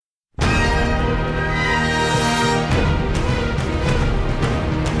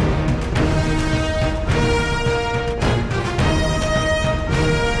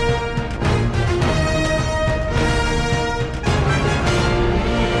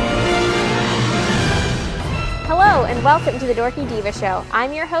and welcome to the Dorky Diva Show.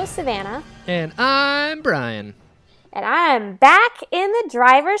 I'm your host, Savannah. And I'm Brian. And I'm back in the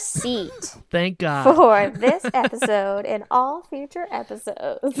driver's seat. Thank God. For this episode and all future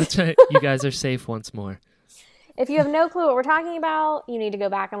episodes. That's right. You guys are safe once more. If you have no clue what we're talking about, you need to go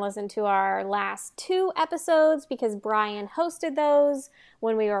back and listen to our last 2 episodes because Brian hosted those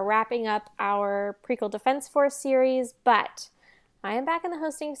when we were wrapping up our Prequel Defense Force series. But I am back in the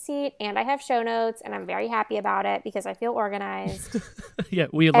hosting seat, and I have show notes, and I'm very happy about it because I feel organized. Yeah,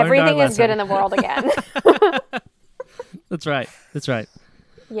 we learned Everything our is good lesson. in the world again. That's right. That's right.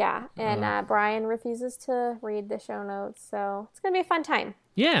 Yeah, and Brian refuses to read the show notes, so it's going to be a fun time.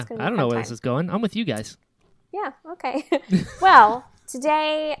 Yeah, I don't know where this is going. I'm with you guys. Yeah, okay. Well,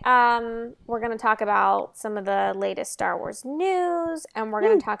 today we're going to talk about some of the latest Star Wars news, and we're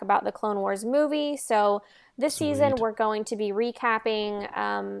going to talk about the Clone Wars movie. So this season, we're going to be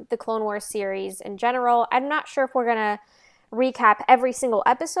recapping the Clone Wars series in general. I'm not sure if we're going to recap every single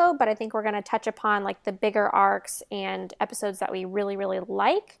episode, but I think we're going to touch upon like the bigger arcs and episodes that we really, really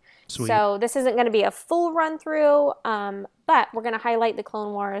like. Sweet. So this isn't going to be a full run through, but we're going to highlight the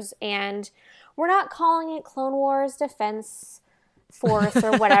Clone Wars, and we're not calling it Clone Wars Defense Force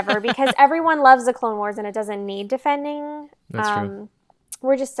or whatever because everyone loves the Clone Wars and it doesn't need defending. That's true.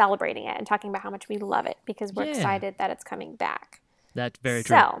 We're just celebrating it and talking about how much we love it because we're excited that it's coming back. That's very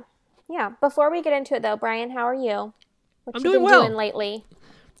true. So, yeah. Before we get into it, though, Brian, how are you? What I'm you doing been well. doing lately?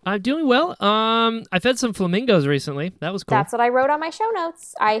 I'm doing well. I fed some flamingos recently. That was cool. That's what I wrote on my show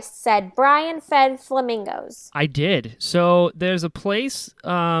notes. I said Brian fed flamingos. I did. So there's a place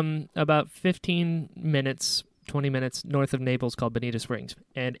about 15 minutes, 20 minutes north of Naples called Bonita Springs.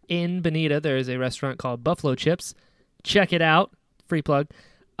 And in Bonita, there is a restaurant called Buffalo Chips. Check it out. Free plug.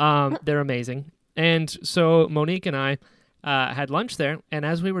 They're amazing. And so Monique and I had lunch there. And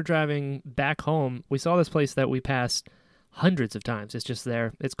as we were driving back home, we saw this place that we passed hundreds of times. It's just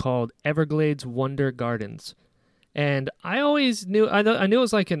there. It's called Everglades Wonder Gardens. And I always knew, I knew it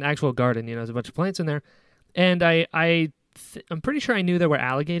was like an actual garden, you know, there's a bunch of plants in there. And I'm pretty sure I knew there were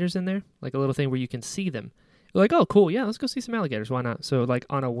alligators in there, like a little thing where you can see them. We're like, oh, cool. Yeah, let's go see some alligators. Why not? So like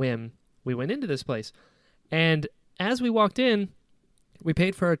on a whim, we went into this place. And as we walked in, we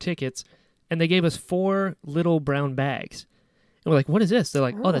paid for our tickets and they gave us 4 little brown bags. And we're like, what is this? They're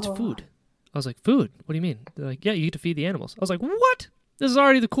like, oh, that's food. I was like, food? What do you mean? They're like, yeah, you get to feed the animals. I was like, what? This is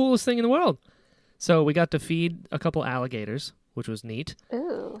already the coolest thing in the world. So we got to feed a couple alligators, which was neat.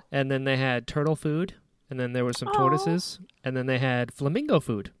 Ooh. And then they had turtle food, and then there were some tortoises, and then they had flamingo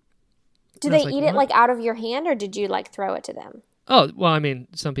food. Do And I they was eat it like out of your hand, or did you like throw it to them? Oh, well, I mean,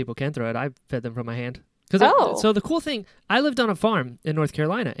 some people can throw it. I fed them from my hand. So the cool thing, I lived on a farm in North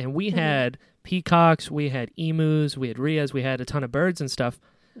Carolina, and we had peacocks, we had emus, we had rheas, we had a ton of birds and stuff.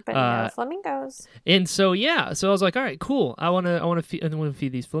 But no flamingos. And so, yeah, so I was like, all right, cool. I want to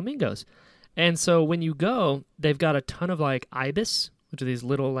feed these flamingos. And so when you go, they've got a ton of like ibis, which are these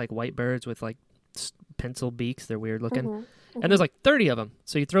little like white birds with like pencil beaks. They're weird looking. And there's like 30 of them.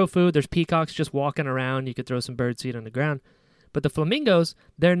 So you throw food. There's peacocks just walking around. You could throw some birdseed on the ground. But the flamingos,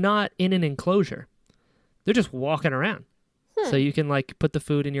 they're not in an enclosure. They're just walking around. So you can like put the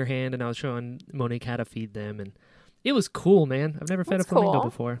food in your hand. And I was showing Monique how to feed them. And it was cool, man. I've never fed a flamingo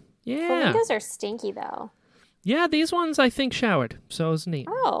before. Yeah. Flamingos are stinky, though. Yeah, these ones I think showered. So it was neat.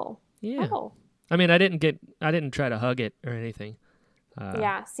 Oh. Yeah. Oh. I mean, I didn't try to hug it or anything.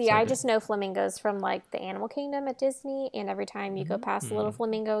 Yeah, see, so I just know flamingos from, like, the Animal Kingdom at Disney, and every time you go past the little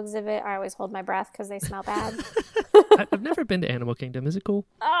flamingo exhibit, I always hold my breath because they smell bad. I've never been to Animal Kingdom. Is it cool?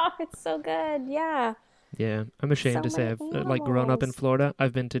 Oh, it's so good, yeah. Yeah, I'm ashamed to say I've like grown up in animals. Florida.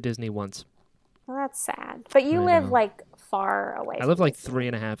 I've been to Disney once. Well, that's sad. But you live, like, far away I live from like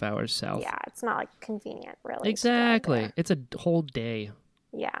Disney. 3.5 hours south. Yeah, it's not, like, convenient, really. Exactly. It's a whole day,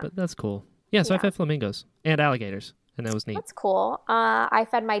 Yeah. but that's cool. Yeah, so I fed flamingos and alligators, and that was neat. That's cool. I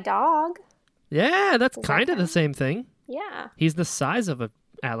fed my dog. Yeah, that's Does that kind of the count? same thing. Yeah. He's the size of an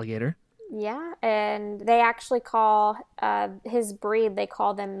alligator. Yeah, and they actually call his breed, they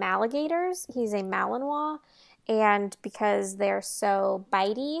call them Maligators. He's a Malinois, and because they're so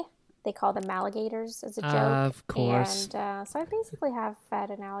bitey, they call them Maligators as a joke. Of course. And so I basically have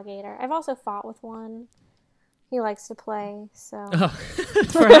fed an alligator. I've also fought with one. He likes to play, so.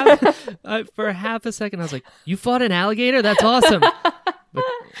 Oh, for half a second, I was like, "You fought an alligator? That's awesome!" But,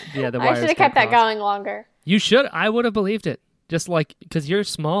 yeah, the I wires should have get kept that crossed. going longer. You should. I would have believed it. Just like, because you're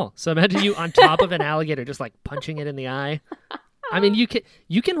small. So imagine you on top of an alligator, just like punching it in the eye. I mean, you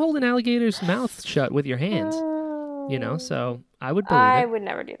can hold an alligator's mouth shut with your hands, you know? So I would believe I it. would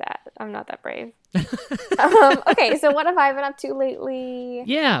never do that. I'm not that brave. Okay, so what have I been up to lately?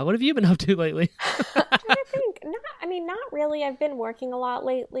 Yeah, what have you been up to lately? I think not really. I've been working a lot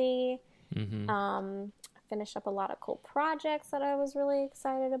lately. Mm-hmm. Finished up a lot of cool projects that I was really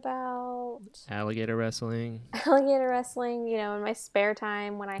excited about. Alligator wrestling. Alligator wrestling, in my spare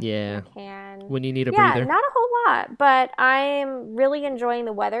time when I can. When you need a Yeah, breather. not a whole lot, but I'm really enjoying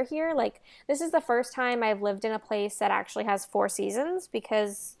the weather here. Like, this is the first time I've lived in a place that actually has 4 seasons,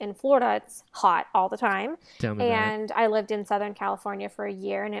 because in Florida it's hot all the time. Tell me about it. And I lived in Southern California for a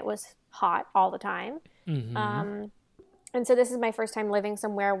year and it was hot all the time. Mm-hmm. And so this is my first time living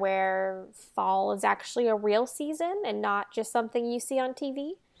somewhere where fall is actually a real season and not just something you see on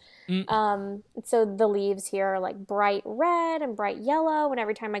TV. So the leaves here are like bright red and bright yellow, and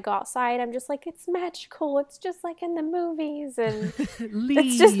every time I go outside I'm just like, it's magical, it's just like in the movies, and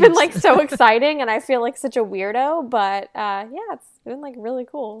it's just been like so exciting, and I feel like such a weirdo, but it's been like really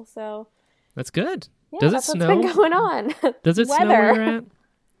cool. So that's good. yeah, Does that's it snow? what's been going on. Does it snow where you're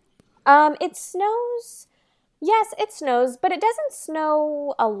at? It snows. Yes, it snows, but it doesn't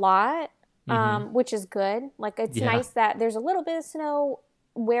snow a lot, which is good. Like, it's nice that there's a little bit of snow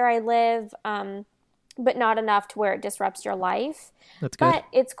where I live, but not enough to where it disrupts your life. That's good. But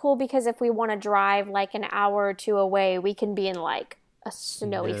it's cool because if we want to drive like an hour or two away, we can be in like a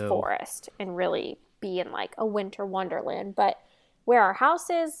snowy forest and really be in like a winter wonderland. But where our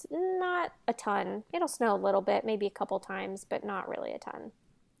house is, not a ton. It'll snow a little bit, maybe a couple times, but not really a ton.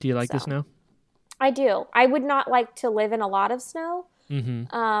 Do you like the snow? I do. I would not like to live in a lot of snow.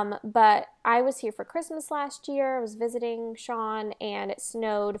 But I was here for Christmas last year. I was visiting Sean, and it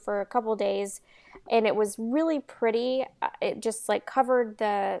snowed for a couple days, and it was really pretty. It just like covered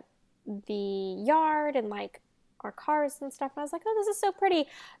the yard and like our cars and stuff. And I was like, oh, this is so pretty.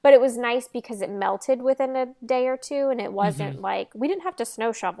 But it was nice because it melted within a day or two, and it wasn't like, we didn't have to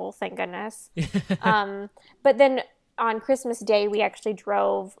snow shovel, thank goodness. But then on Christmas Day, we actually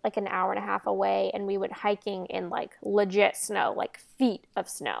drove like an hour and a half away, and we went hiking in like legit snow, like feet of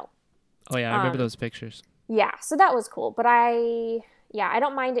snow. Oh yeah, I remember those pictures. Yeah, so that was cool. But I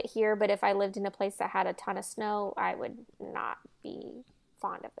don't mind it here, but if I lived in a place that had a ton of snow, I would not be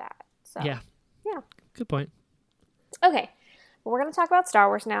fond of that. So yeah. Good point. Okay. Well, we're going to talk about Star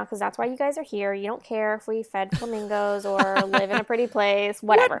Wars now, because that's why you guys are here. You don't care if we fed flamingos or live in a pretty place,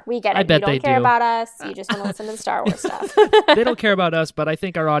 whatever. We get it. I bet you don't they care do. about us. You just want to listen to the Star Wars stuff. They don't care about us, but I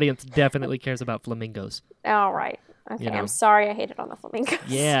think our audience definitely cares about flamingos. All right. Okay, I'm sorry I hated on the flamingos.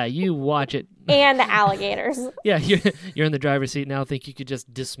 Yeah, you watch it. And the alligators. Yeah, you're in the driver's seat now. Think you could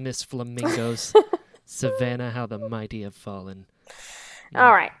just dismiss flamingos. Savannah, how the mighty have fallen.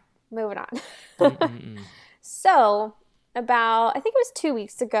 All right, moving on. So, I think it was 2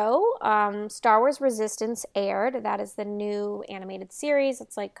 weeks ago, Star Wars Resistance aired. That is the new animated series.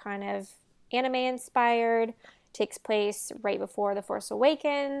 It's like kind of anime inspired. Takes place right before The Force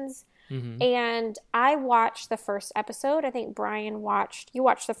Awakens. And I watched the first episode. I think Brian you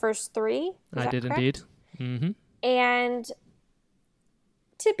watched the first 3. I did correct? Indeed. And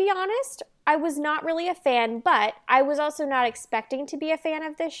to be honest, I was not really a fan, but I was also not expecting to be a fan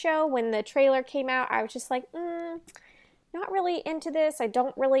of this show. When the trailer came out, I was just like, not really into this. I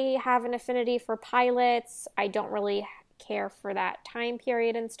don't really have an affinity for pilots. I don't really care for that time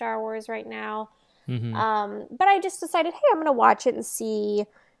period in Star Wars right now. But I just decided, hey, I'm going to watch it and see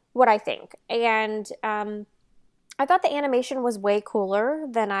what I think. And I thought the animation was way cooler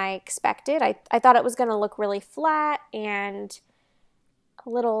than I expected. I thought it was going to look really flat and a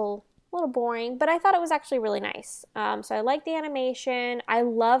little boring, but I thought it was actually really nice. So I liked the animation. I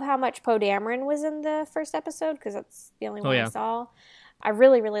love how much Poe Dameron was in the first episode, because that's the only one I saw. I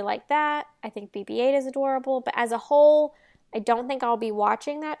really, really like that. I think BB-8 is adorable, but as a whole, I don't think I'll be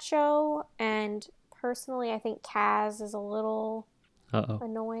watching that show. And personally, I think Kaz is a little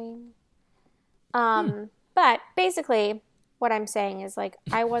annoying. But basically, what I'm saying is, like,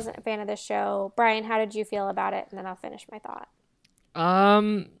 I wasn't a fan of this show. Brian, how did you feel about it? And then I'll finish my thought.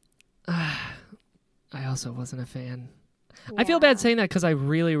 I also wasn't a fan. Yeah. I feel bad saying that because I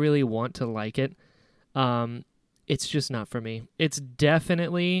really, really want to like it. It's just not for me. It's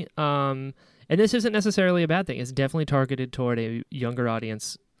definitely, and this isn't necessarily a bad thing. It's definitely targeted toward a younger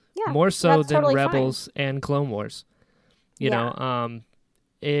audience, more so than totally Rebels and Clone Wars. You know,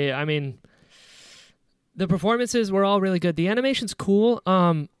 I mean, the performances were all really good. The animation's cool.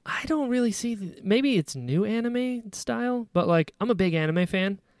 I don't really see, maybe it's new anime style, but like, I'm a big anime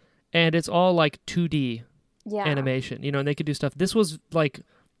fan, and it's all like 2D animation, you know, and they could do stuff. This was like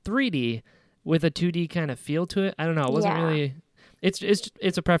 3D with a 2D kind of feel to it. I don't know. It wasn't really,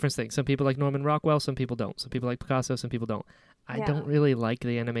 It's a preference thing. Some people like Norman Rockwell, some people don't. Some people like Picasso, some people don't. I don't really like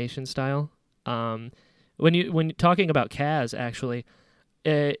the animation style. When talking about Kaz, actually,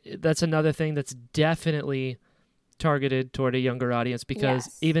 that's another thing that's definitely targeted toward a younger audience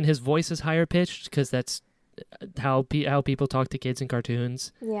because even his voice is higher pitched because that's how people talk to kids in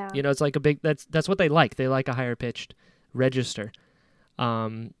cartoons. Yeah. You know, it's like that's what they like. They like a higher pitched register.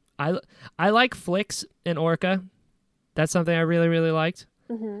 I like Flix and Orca. That's something I really, really liked.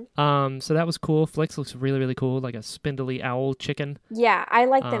 Mm-hmm. So that was cool. Flix looks really, really cool, like a spindly owl chicken. Yeah, I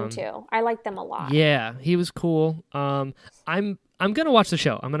like them too. I like them a lot. Yeah, he was cool. I'm gonna watch the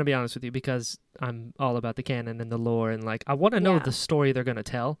show. I'm gonna be honest with you because I'm all about the canon and the lore and like I want to know the story they're gonna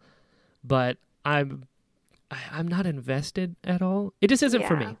tell, but I'm not invested at all. It just isn't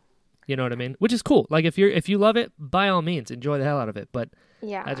for me. You know what I mean? Which is cool. Like if you love it, by all means, enjoy the hell out of it. But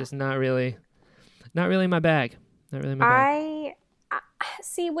I just not really my bag. Not really my bag. I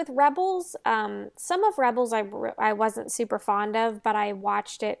see with Rebels. Some of Rebels I wasn't super fond of, but I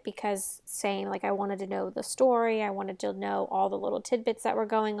watched it because saying like I wanted to know the story. I wanted to know all the little tidbits that were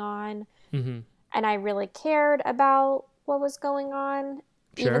going on, and I really cared about what was going on.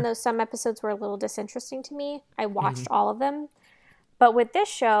 Sure. Even though some episodes were a little disinteresting to me, I watched all of them. But with this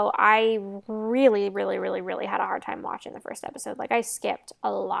show, I really, really, really, really had a hard time watching the first episode. Like, I skipped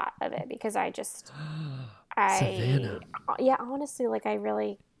a lot of it because I just... Savannah. Yeah, honestly, like, I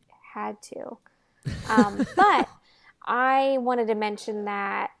really had to. But I wanted to mention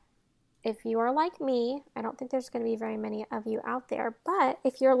that if you are like me, I don't think there's going to be very many of you out there, but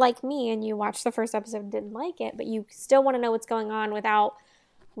if you're like me and you watched the first episode and didn't like it, but you still want to know what's going on without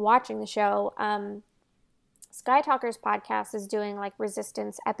watching the show, Sky Talkers podcast is doing like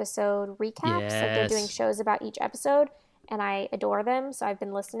Resistance episode recaps. Like they're doing shows about each episode, and I adore them. So I've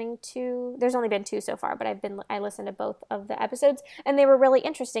been listening to. There's only been 2 so far, but I listened to both of the episodes, and they were really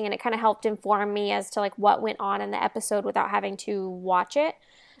interesting, and it kind of helped inform me as to like what went on in the episode without having to watch it.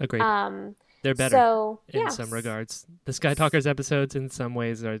 Agreed. They're better in some regards. The Sky Talkers episodes, in some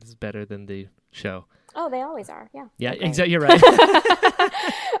ways, are better than the show. Oh, they always are. Yeah. Yeah, exactly. You're right.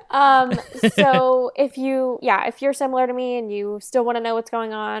 So if you're similar to me and you still want to know what's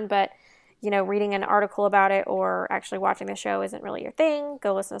going on, but reading an article about it or actually watching the show isn't really your thing,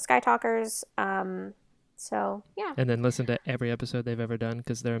 go listen to Sky Talkers. So yeah. And then listen to every episode they've ever done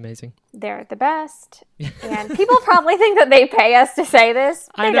because they're amazing. They're the best. And people probably think that they pay us to say this.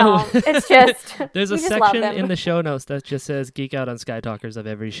 I know. Don't. It's just there's a section in the show notes that just says "Geek Out on Sky Talkers" of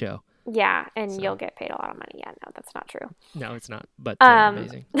every show. Yeah, and you'll get paid a lot of money. Yeah, no, that's not true. No, it's not. But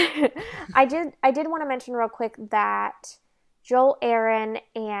amazing. I did want to mention real quick that Joel Aaron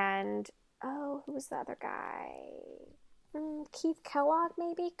and who was the other guy? Keith Kellogg,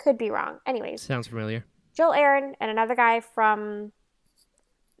 maybe? Could be wrong. Anyways, sounds familiar. Joel Aaron and another guy from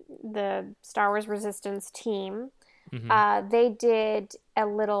the Star Wars Resistance team. They did a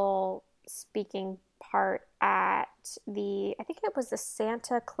little speaking part at I think it was the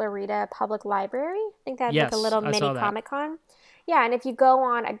Santa Clarita Public Library. I think they had like a little mini Comic-Con. Yeah, and if you go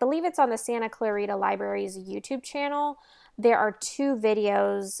on, I believe it's on the Santa Clarita Library's YouTube channel, there are 2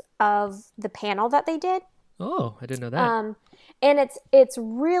 videos of the panel that they did. Oh, I didn't know that. And it's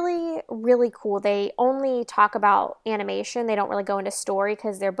really, really cool. They only talk about animation. They don't really go into story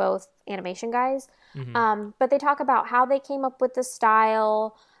because they're both animation guys. But they talk about how they came up with the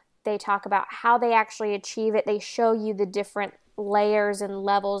style. They talk about how they actually achieve it. They show you the different layers and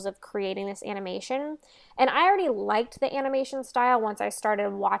levels of creating this animation. And I already liked the animation style once I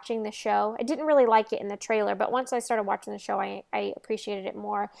started watching the show. I didn't really like it in the trailer, but once I started watching the show, I appreciated it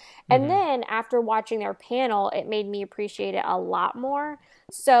more. And then after watching their panel, it made me appreciate it a lot more.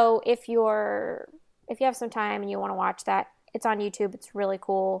 So if you have some time and you want to watch that, it's on YouTube. It's really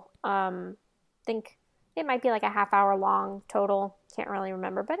cool. I think it might be like a half hour long total. Can't really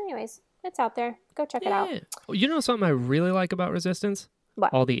remember. But anyways, it's out there. Go check it out. You know something I really like about Resistance?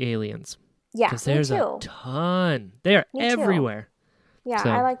 What? All the aliens. Yeah, because there's a ton. They are everywhere. Yeah, so,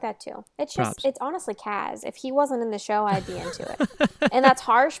 I like that too. It's just, it's honestly Kaz. If he wasn't in the show, I'd be into it. And that's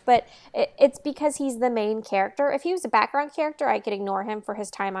harsh, but it's because he's the main character. If he was a background character, I could ignore him for his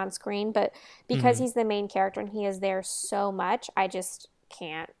time on screen. But because he's the main character and he is there so much, I just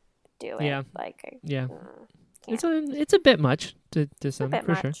can't do it. Yeah. Can't. It's a bit much to some,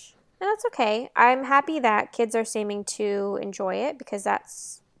 for sure. And that's okay. I'm happy that kids are seeming to enjoy it because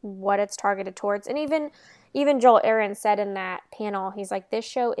that's what it's targeted towards. And even Joel Aaron said in that panel, he's like, this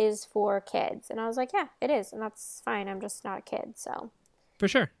show is for kids. And I was like, yeah, it is. And that's fine. I'm just not a kid. So For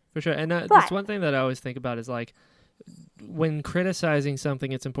sure. And that's one thing that I always think about is like, when criticizing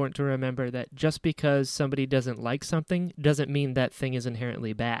something, it's important to remember that just because somebody doesn't like something doesn't mean that thing is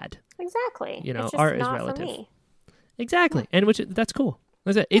inherently bad. Exactly. You know, it's just art is not relative. For me. Exactly. And that's cool.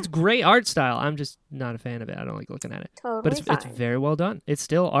 It's great art style. I'm just not a fan of it. I don't like looking at it. Totally but it's fine. very well done. It's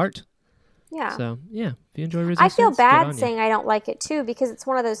still art. Yeah. So, yeah, if you enjoy Resistance, I feel good bad on saying you. I don't like it too, because it's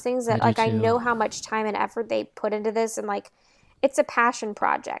one of those things that I do I too. know how much time and effort they put into this, and like it's a passion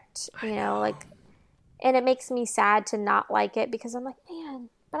project, you know, like, and it makes me sad to not like it because I'm like, man,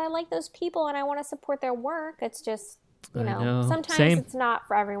 but I like those people and I want to support their work. It's just, you know, sometimes Same. it's not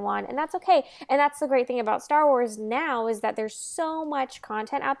for everyone, and that's okay. And that's the great thing about Star Wars now, is that there's so much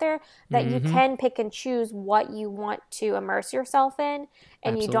content out there that you can pick and choose what you want to immerse yourself in,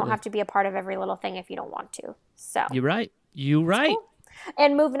 and you don't have to be a part of every little thing if you don't want to. So You're right. You right. cool.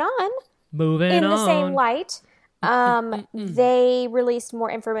 And moving on, Moving in on. the same light, they released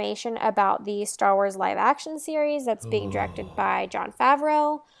more information about the Star Wars live action series that's being directed by Jon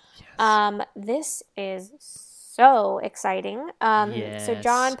Favreau. Yes. This is so exciting. Yes. So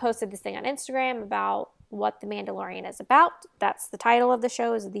Jon posted this thing on Instagram about what The Mandalorian is about. That's the title of the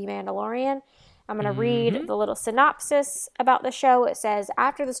show, is The Mandalorian. I'm going to read the little synopsis about the show. It says,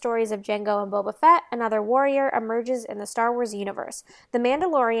 after the stories of Jango and Boba Fett, another warrior emerges in the Star Wars universe. The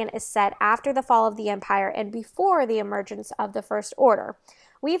Mandalorian is set after the fall of the Empire and before the emergence of the First Order.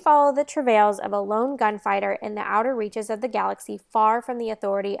 We follow the travails of a lone gunfighter in the outer reaches of the galaxy, far from the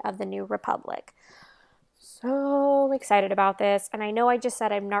authority of the New Republic. So excited about this. And I know I just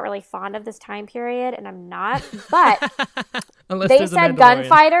said I'm not really fond of this time period, and I'm not, but they said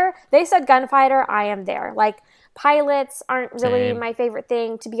gunfighter. They said gunfighter. I am there. Like, pilots aren't really my favorite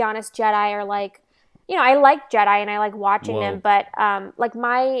thing. To be honest, Jedi are like, you know, I like Jedi and I like watching them, but like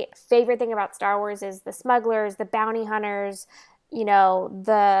my favorite thing about Star Wars is the smugglers, the bounty hunters, you know,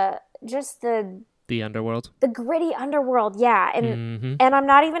 the underworld. The gritty underworld, yeah. And I'm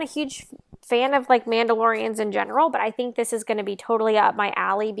not even a huge fan of like Mandalorians in general, but I think this is going to be totally up my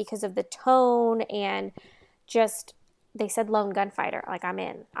alley because of the tone and just, they said lone gunfighter. Like, I'm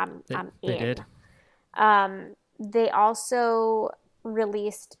in. I'm in. They did. They also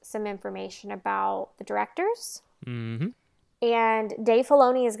released some information about the directors. And Dave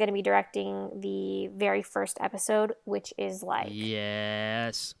Filoni is going to be directing the very first episode, which is like...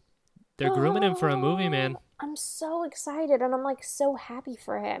 Yes. They're grooming him for a movie, man. I'm so excited, and I'm like so happy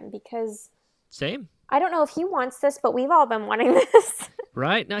for him because... Same. I don't know if he wants this, but we've all been wanting this.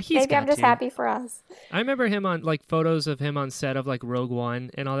 Right? Now Maybe I'm just happy for us. I remember him on like photos of him on set of like Rogue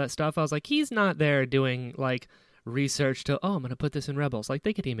One and all that stuff. I was like, he's not there doing like research to, I'm going to put this in Rebels. Like,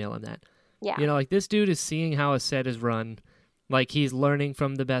 they could email him that. Yeah. You know, like, this dude is seeing how a set is run. Like, he's learning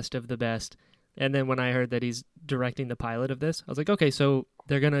from the best of the best. And then when I heard that he's directing the pilot of this, I was like, okay, so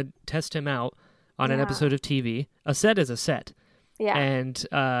they're going to test him out on an episode of TV. A set is a set. Yeah. And,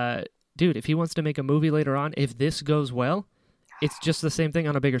 dude, if he wants to make a movie later on, if this goes well, it's just the same thing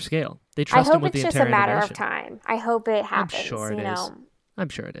on a bigger scale. They trust him with the entire I hope it's just a matter animation. of time. I hope it happens. I'm sure it is. I'm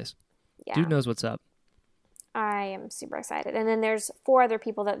sure it is. Yeah. Dude knows what's up. I am super excited. And then there's 4 other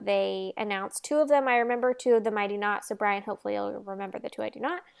people that they announced. 2 of them I remember, 2 of them I do not. So Brian, hopefully you'll remember the 2 I do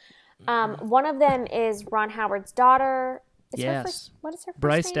not. One of them is Ron Howard's daughter. What is her first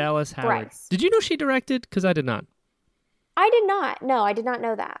Bryce name? Dallas Howard. Bryce. Did you know she directed? Because I did not. I did not. No, I did not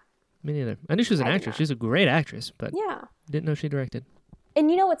know that. Me neither. I knew she was an actress. She's a great actress, but didn't know she directed.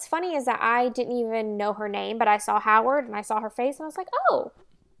 And you know what's funny is that I didn't even know her name, but I saw Howard and I saw her face and I was like, oh,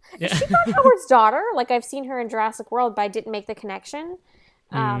 is she Ron Howard's daughter? Like, I've seen her in Jurassic World, but I didn't make the connection.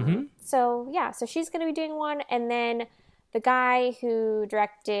 So she's going to be doing one. And then the guy who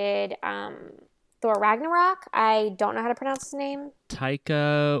directed Thor Ragnarok, I don't know how to pronounce his name.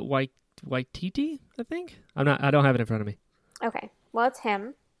 Taika Waititi, I think. I don't have it in front of me. Okay. Well, it's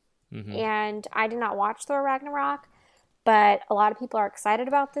him. And I did not watch Thor Ragnarok, but a lot of people are excited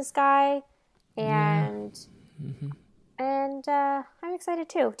about this guy. And and I'm excited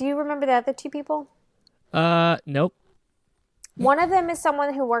too. Do you remember the other 2 people? Nope. One of them is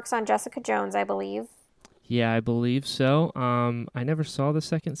someone who works on Jessica Jones, I believe. Yeah, I believe so. I never saw the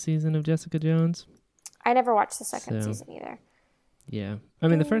second season of Jessica Jones. I never watched the second season either. Yeah. I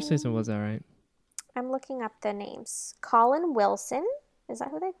mean, the first season was all right. I'm looking up the names. Colin Wilson. Is that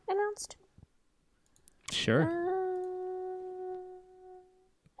who they announced? Sure.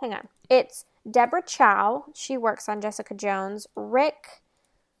 Hang on. It's Deborah Chow. She works on Jessica Jones. Rick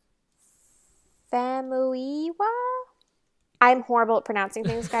Famuyiwa. I'm horrible at pronouncing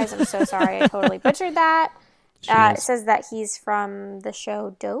things, guys. I'm so sorry. I totally butchered that. It says that he's from the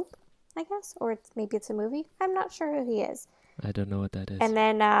show Dope, I guess. Or maybe it's a movie. I'm not sure who he is. I don't know what that is. And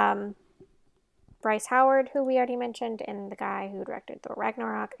then Bryce Howard, who we already mentioned, and the guy who directed Thor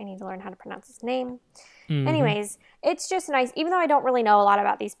Ragnarok. I need to learn how to pronounce his name. Mm-hmm. Anyways, it's just nice. Even though I don't really know a lot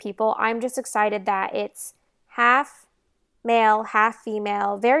about these people, I'm just excited that it's half male, half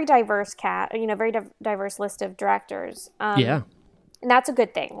female, very diverse very diverse list of directors. Yeah. And that's a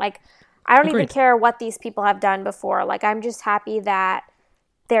good thing. Like, I don't Agreed. even care what these people have done before. Like, I'm just happy that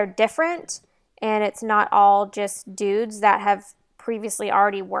they're different and it's not all just dudes that have previously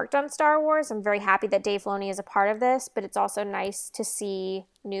already worked on Star Wars. I'm very happy that Dave Filoni is a part of this, but it's also nice to see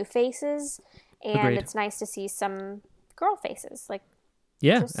new faces, and Agreed. it's nice to see some girl faces. Like,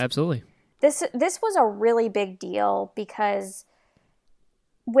 Yeah, absolutely. this was a really big deal because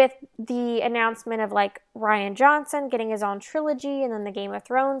with the announcement of like Rian Johnson getting his own trilogy and then the Game of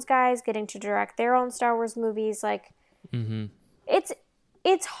Thrones guys getting to direct their own Star Wars movies, like Mm-hmm.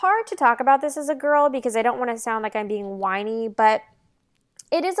 it's hard to talk about this as a girl because I don't want to sound like I'm being whiny, but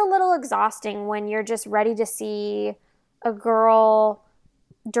it is a little exhausting when you're just ready to see a girl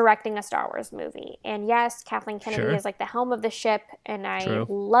directing a Star Wars movie. And yes, Kathleen Kennedy Sure. is like the helm of the ship, and I True.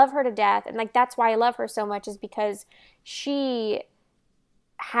 love her to death. And like that's why I love her so much, is because she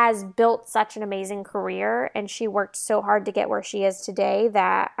has built such an amazing career and she worked so hard to get where she is today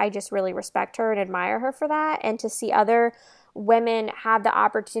that I just really respect her and admire her for that. And to see other women have the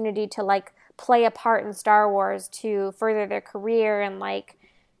opportunity to like play a part in Star Wars to further their career and like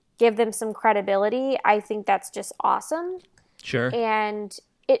give them some credibility, I think that's just awesome. Sure. And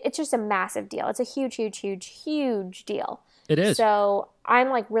it's just a massive deal. It's a huge, huge, huge, huge deal. It is. So I'm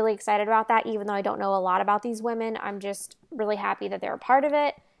like really excited about that, even though I don't know a lot about these women. I'm just really happy that they're a part of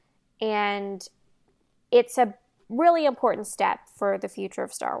it. And it's a really important step for the future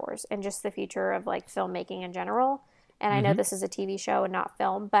of Star Wars and just the future of like filmmaking in general. And I know this is a TV show and not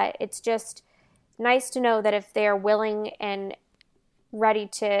film, but it's just nice to know that if they're willing and ready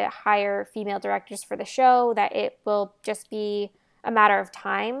to hire female directors for the show, that it will just be a matter of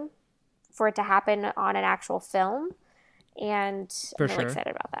time for it to happen on an actual film. And For I'm really sure.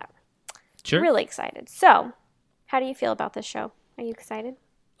 excited about that. Sure. Really excited. So, how do you feel about this show? Are you excited?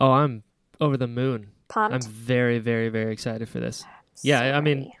 Oh, I'm over the moon. Pumped? I'm very, very, very excited for this. Yeah, So I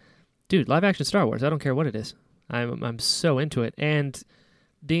mean, ready. dude, live action Star Wars. I don't care what it is. I'm so into it. And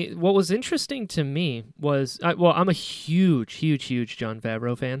what was interesting to me was, I'm a huge, huge, huge Jon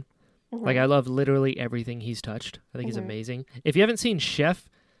Favreau fan. Mm-hmm. Like, I love literally everything he's touched. I think he's amazing. If you haven't seen Chef,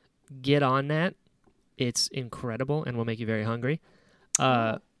 get on that. It's incredible and will make you very hungry.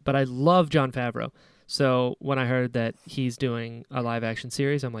 But I love Jon Favreau. So when I heard that he's doing a live action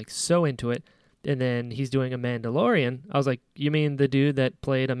series, I'm like so into it. And then he's doing a Mandalorian. I was like, you mean the dude that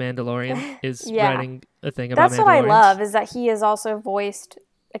played a Mandalorian is Yeah. writing a thing about That's what I Mandalorians? love, is that he has also voiced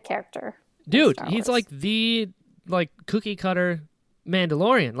a character. in Dude, Star he's Wars. like the cookie cutter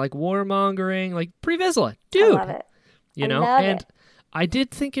Mandalorian, like warmongering, like Pre Vizsla. Dude, I love it. you I know, love and it. I did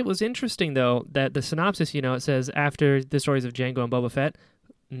think it was interesting though that the synopsis, you know, it says after the stories of Jango and Boba Fett,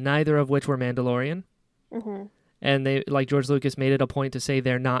 neither of which were Mandalorian, Mm-hmm. and they like George Lucas made it a point to say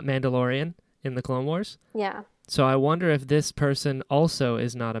they're not Mandalorian in the Clone Wars. Yeah. So I wonder if this person also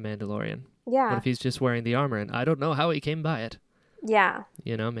is not a Mandalorian. What Yeah. if he's just wearing the armor? And I don't know how he came by it. Yeah.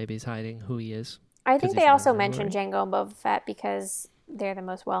 You know, maybe he's hiding who he is. I 'Cause think he's they not also Mandalorian. mentioned Jango and Boba Fett because they're the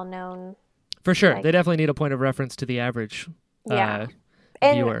most well-known. For sure. Like- They definitely need a point of reference to the average Yeah.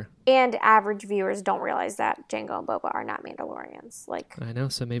 And, viewer. and average viewers don't realize that Jango and Boba are not Mandalorians. Like, I know,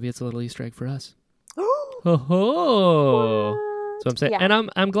 so maybe it's a little Easter egg for us. Ho ho! So I'm saying, Yeah. and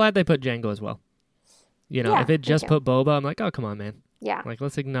I'm glad they put Django as well. You know, Yeah, if it me just too. put Boba, I'm like, oh come on, man! yeah. Like,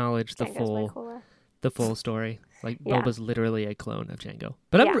 let's acknowledge the Jango's way full cooler. story. Like, Yeah. Boba's literally a clone of Django.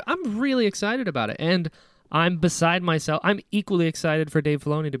 But Yeah. I'm really excited about it, and I'm beside myself. I'm equally excited for Dave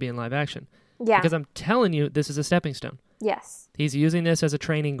Filoni to be in live action Yeah. because I'm telling you, this is a stepping stone. Yes. He's using this as a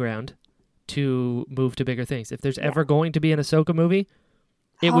training ground to move to bigger things. If there's ever going to be an Ahsoka movie,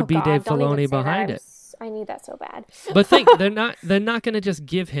 it would be God, Dave don't even Filoni say that. behind it. I need that so bad. But think they're not going to just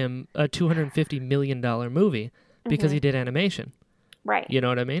give him a $250 million movie because he did animation. Right. You know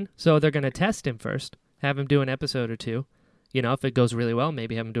what I mean? So they're going to test him first, have him do an episode or two. You know, if it goes really well,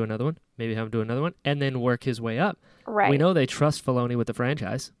 maybe have him do another one, maybe have him do another one, and then work his way up. Right. We know they trust Filoni with the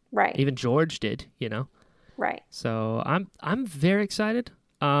franchise. Right. Even George did, you know. Right. So I'm very excited.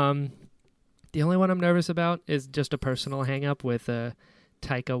 The only one I'm nervous about is just a personal hang up with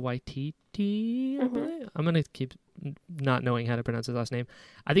Taika Waititi. I believe. I'm going to keep not knowing how to pronounce his last name.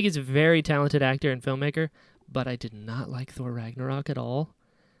 I think he's a very talented actor and filmmaker, but I did not like Thor Ragnarok at all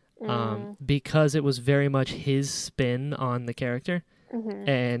because it was very much his spin on the character.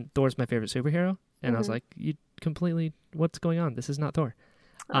 And Thor's my favorite superhero. And I was like, you completely, what's going on? This is not Thor.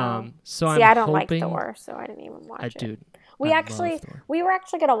 So See, I I'm don't like hoping. Thor, so I didn't even watch it. Dude, We I actually, love Thor. we were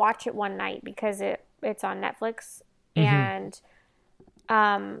actually gonna watch it one night because it's on Netflix, and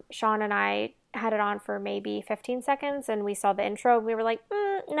Sean and I had it on for maybe 15 seconds, and we saw the intro. We were like,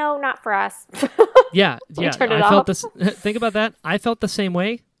 no, not for us. Yeah. turned it I felt off. this. Think about that. I felt the same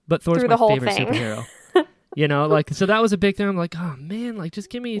way, but Thor's Through my the whole favorite thing. superhero. You know, like, so that was a big thing. I'm like, oh man, like, just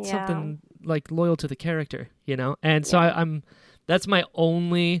give me Yeah. something like loyal to the character, you know. And so Yeah. I'm. That's my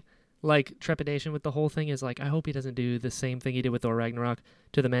only like trepidation with the whole thing is like, I hope he doesn't do the same thing he did with Thor Ragnarok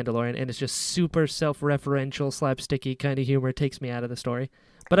to the Mandalorian, and it's just super self-referential, slapsticky kind of humor takes me out of the story.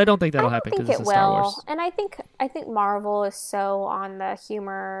 But I don't think that'll happen because think this it is Star will, Wars. and I think Marvel is so on the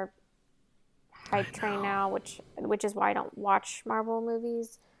humor hype train now, which is why I don't watch Marvel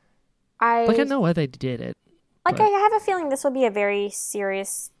movies. I know why they did it. like. but- I have a feeling this will be a very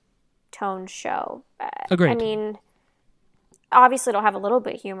serious toned show. Agreed. I mean, obviously it'll have a little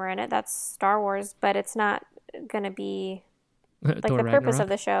bit of humor in it. That's Star Wars, but it's not going to be like Thor the purpose Ragnarok. of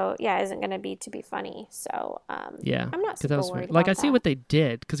the show. Yeah, isn't going to be to be funny. So Yeah, I'm not 'cause super that was worried like about I see that. what they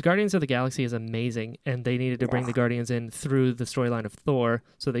did because Guardians of the Galaxy is amazing, and they needed to bring the Guardians in through the storyline of Thor,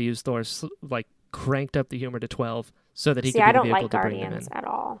 so they used Thor's like cranked up the humor to 12 so that he See, could I be the don't vehicle like to bring them in. Guardians at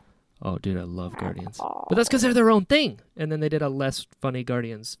all. Oh, dude, I love Guardians, all. but that's because they're their own thing. And then they did a less funny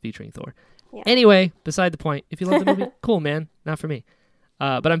Guardians featuring Thor. Yeah. Anyway, beside the point. If you love the movie, cool, man. Not for me.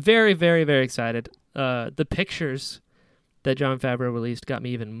 But I'm very, very, very excited. The pictures that Jon Favreau released got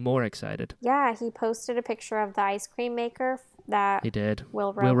me even more excited. Yeah, he posted a picture of the ice cream maker that He did.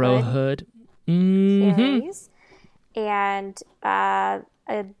 Will Will Hood Hood. Mm-hmm. carries, and a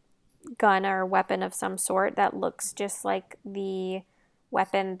gun or weapon of some sort that looks just like the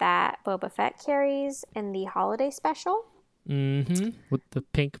weapon that Boba Fett carries in the holiday special. Mm-hmm. With the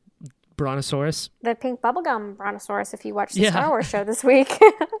pink brontosaurus. The pink bubblegum brontosaurus, if you watched the Yeah. Star Wars show this week.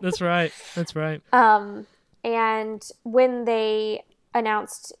 That's right. That's right. And when they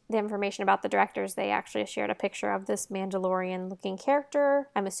announced the information about the directors, they actually shared a picture of this Mandalorian-looking character.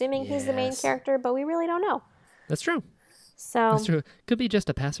 I'm assuming he's the main Yes. character, but we really don't know. That's true. So, That's true. Could be just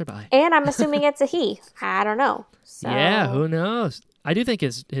a passerby. and I'm assuming it's a he. I don't know. So, Yeah, who knows? I do think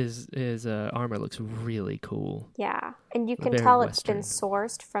his armor looks really cool. Yeah, and you can Very tell it's been Western.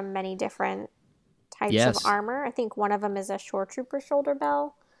 sourced from many different types Yes. of armor. I think one of them is a shore trooper shoulder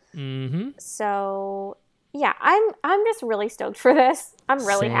bell. Mm-hmm. So, yeah, I'm just really stoked for this. I'm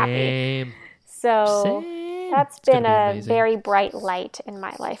really happy. Same. So Same. that's It's gonna been be a amazing. very bright light in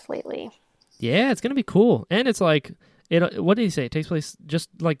my life lately. Yeah, it's gonna be cool, and it's like it. What did he say? It takes place just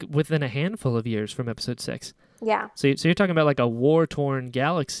like within a handful of years from Episode 6. Yeah, So you're talking about like a war-torn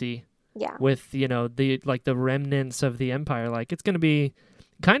galaxy yeah, with the remnants of the Empire. Like it's gonna be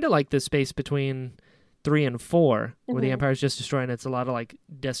kind of like the space between 3 and 4, where the Mhm. Empire's just destroying. It's a lot of like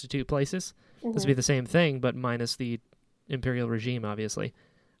destitute places. This would be the same thing, but minus the Imperial regime, obviously.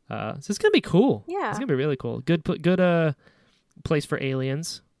 So it's gonna be cool. Yeah. It's gonna be really cool. Good place for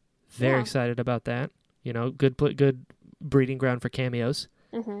aliens. Very Yeah. excited about that. You know, good breeding ground for cameos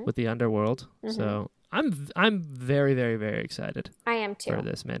hmm with the underworld. So I'm very, very, very excited I am too. for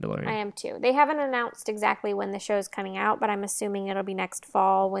this Mandalorian. I am too. They haven't announced exactly when the show's coming out, but I'm assuming it'll be next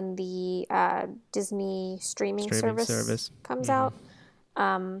fall when the Disney streaming service comes out.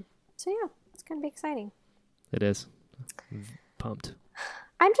 So yeah, it's gonna be exciting. It is. Pumped.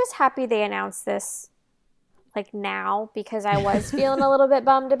 I'm just happy they announced this like now because I was feeling a little bit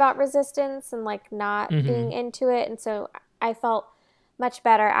bummed about Resistance and like not being into it, and so I felt much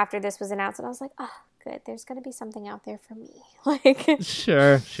better after this was announced, and I was like, oh, good. There's gonna be something out there for me. Like,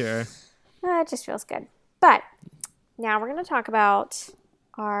 Sure. it just feels good. But now we're gonna talk about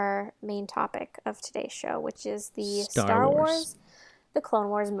our main topic of today's show, which is the Star Star Wars. Wars, the Clone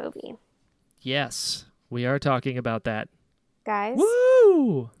Wars movie. Yes, we are talking about that. Guys,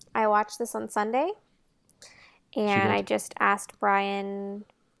 Woo! I watched this on Sunday, and did. I just asked Brian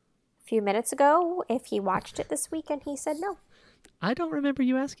a few minutes ago if he watched it this week, and he said no. I don't remember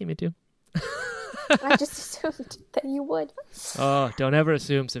you asking me to. I just assumed that you would. Oh, don't ever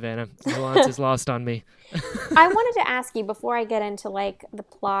assume, Savannah. Nuance is lost on me. I wanted to ask you before I get into like the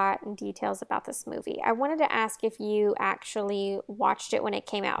plot and details about this movie. I wanted to ask if you actually watched it when it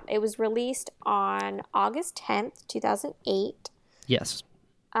came out. It was released on August 10th, 2008. Yes,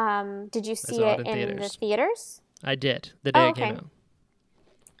 Did you see saw it it in in the theaters. theaters? I did. The day Oh, it came okay. out.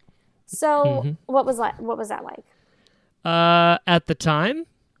 So, what was that like? At the time,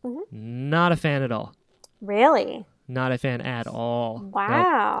 Mm-hmm. not a fan at all. Really? Not a fan at all.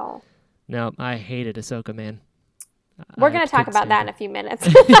 Wow. No, I hated Ahsoka, man. We're going I to talk couldn't about that stand in a few minutes.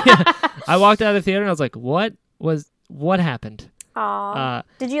 it. I walked out of the theater and I was like, what happened? Aw.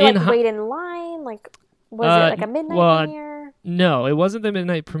 Did you wait in line? Like, was it like a midnight premiere? No, it wasn't the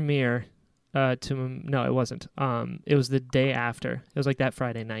midnight premiere. No, it wasn't. It was the day after. It was like that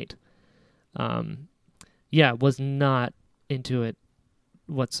Friday night. Was not into it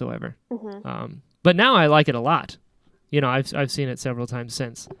whatsoever. Mm-hmm. But now I like it a lot. I've seen it several times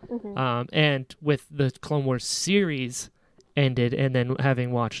since. Mm-hmm. And with the Clone Wars series ended, and then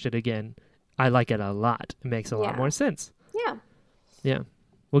having watched it again, I like it a lot. It makes a lot more sense. Yeah. Yeah,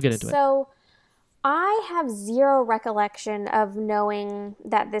 we'll get into it. So I have zero recollection of knowing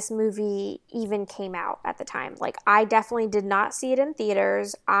that this movie even came out at the time. Like, I definitely did not see it in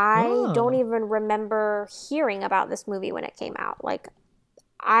theaters. I don't even remember hearing about this movie when it came out. Like,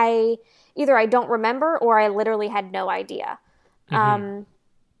 either I don't remember or I literally had no idea. Mm-hmm.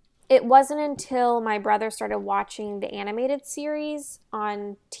 It wasn't until my brother started watching the animated series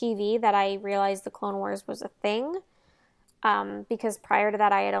on TV that I realized the Clone Wars was a thing. Because prior to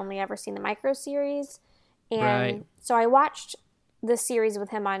that, I had only ever seen the micro series. And so I watched the series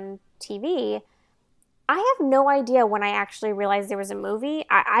with him on TV. I have no idea when I actually realized there was a movie.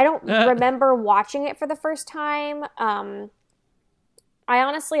 I don't remember watching it for the first time. I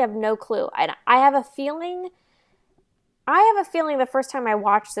honestly have no clue. I have a feeling the first time I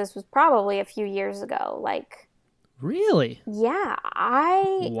watched this was probably a few years ago. Like, really? Yeah.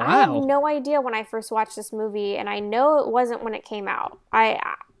 I have no idea when I first watched this movie, and I know it wasn't when it came out.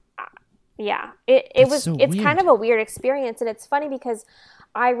 It's kind of a weird experience, and it's funny because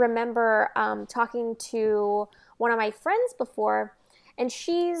I remember talking to one of my friends before, and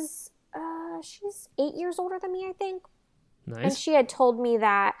she's 8 years older than me, I think. Nice. And she had told me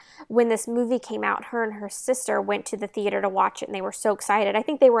that when this movie came out, her and her sister went to the theater to watch it, and they were so excited. I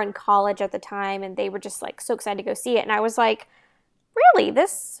think they were in college at the time, and they were just like so excited to go see it. And I was like, really?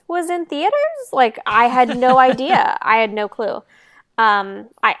 This was in theaters? Like, I had no idea. I had no clue.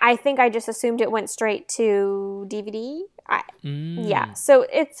 I think I just assumed it went straight to DVD. Yeah. So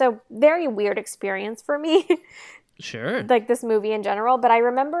it's a very weird experience for me. Sure. Like, this movie in general. But I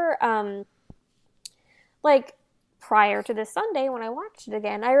remember, prior to this Sunday when I watched it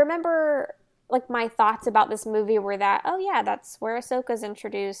again, I remember, like, my thoughts about this movie were that, oh yeah, that's where Ahsoka's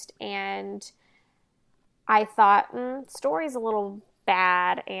introduced, and I thought, story's a little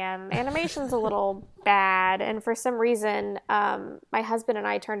bad, and animation's a little bad, and for some reason, my husband and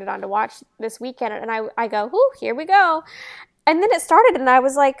I turned it on to watch this weekend, and I go, whoo, here we go, and then it started, and I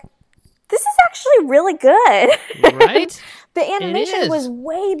was like, this is actually really good. Right? The animation was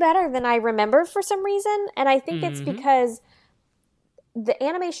way better than I remembered for some reason. And I think it's because the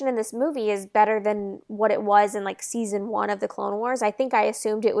animation in this movie is better than what it was in like season 1 of the Clone Wars. I think I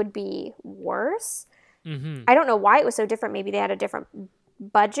assumed it would be worse. Mm-hmm. I don't know why it was so different. Maybe they had a different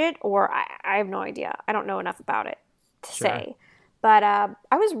budget, or I have no idea. I don't know enough about it to say. But I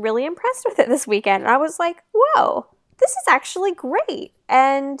was really impressed with it this weekend. And I was like, whoa, this is actually great.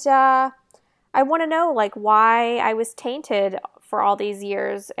 And I want to know, like, why I was tainted for all these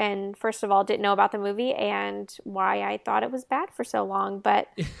years, and first of all, didn't know about the movie, and why I thought it was bad for so long, but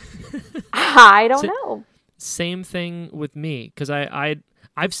I don't know. Same thing with me, because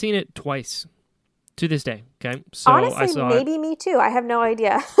I've seen it twice to this day, okay? So honestly, maybe me too. I have no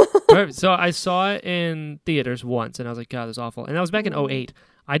idea. So I saw it in theaters once, and I was like, God, this is awful. And that was back in 2008.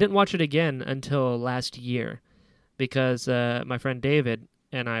 I didn't watch it again until last year, because my friend David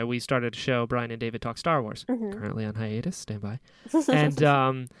and we started a show, Brian and David Talk Star Wars, currently on hiatus, stand by. And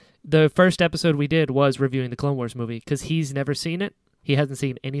the first episode we did was reviewing the Clone Wars movie, because he's never seen it. He hasn't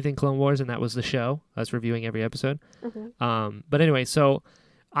seen anything Clone Wars, and that was the show, us reviewing every episode. But anyway, so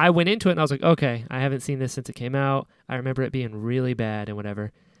I went into it, and I was like, okay, I haven't seen this since it came out. I remember it being really bad and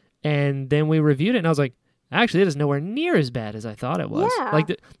whatever. And then we reviewed it, and I was like, actually, it is nowhere near as bad as I thought it was. Yeah.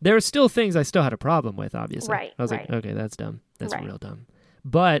 Like, there are still things I still had a problem with, obviously. Right, I was like, okay, that's dumb. That's real dumb.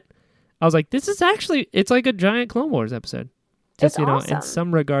 But I was like, this is actually, it's like a giant Clone Wars episode. Just, it's awesome. In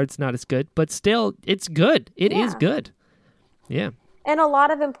some regards, not as good, but still, it's good. It is good. Yeah. And a lot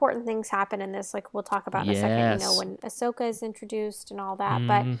of important things happen in this, like we'll talk about in a second, when Ahsoka is introduced and all that.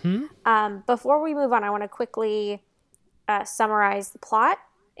 But before we move on, I want to quickly summarize the plot,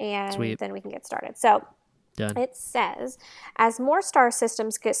 and then we can get started. So Done. It says, as more star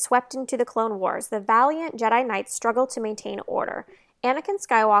systems get swept into the Clone Wars, the valiant Jedi Knights struggle to maintain order. Anakin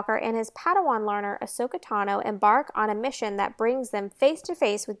Skywalker and his Padawan learner Ahsoka Tano embark on a mission that brings them face to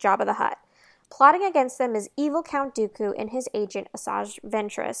face with Jabba the Hutt. Plotting against them is evil Count Dooku and his agent Asajj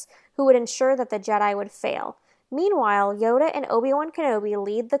Ventress, who would ensure that the Jedi would fail. Meanwhile, Yoda and Obi-Wan Kenobi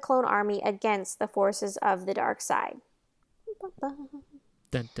lead the clone army against the forces of the dark side.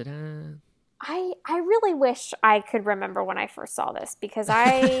 Dun, dun, dun. I really wish I could remember when I first saw this, because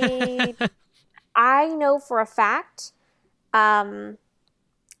I know for a fact, when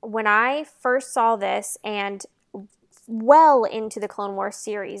I first saw this and well into the Clone Wars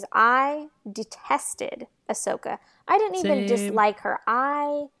series, I detested Ahsoka. I didn't even dislike her.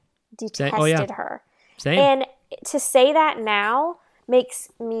 I detested her. Same. And to say that now makes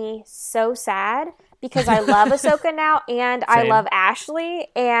me so sad, because I love Ahsoka now, and I love Ashley,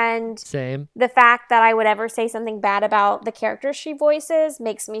 and the fact that I would ever say something bad about the character she voices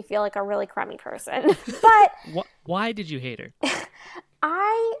makes me feel like a really crummy person. But why did you hate her?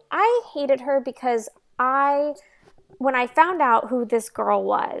 I hated her because when I found out who this girl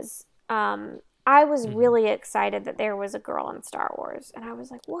was, I was really excited that there was a girl in Star Wars, and I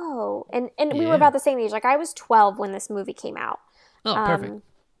was like, whoa. And we were about the same age. Like, I was 12 when this movie came out. Oh, perfect.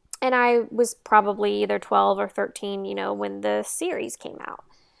 And I was probably either 12 or 13, when the series came out.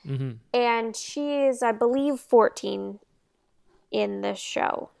 Mm-hmm. And she is, I believe, 14 in the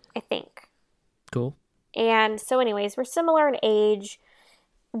show, I think. Cool. And so anyways, we're similar in age,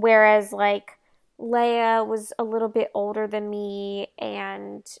 whereas, like, Leia was a little bit older than me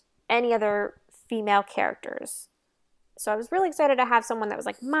and any other female characters. So I was really excited to have someone that was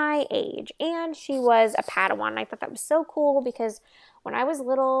like my age, and she was a Padawan. And I thought that was so cool, because when I was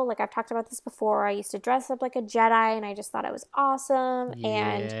little, like I've talked about this before, I used to dress up like a Jedi, and I just thought it was awesome. Yeah.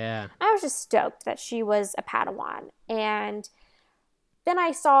 And I was just stoked that she was a Padawan. And then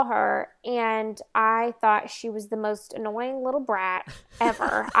I saw her, and I thought she was the most annoying little brat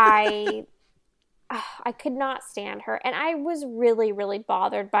ever. I could not stand her. And I was really, really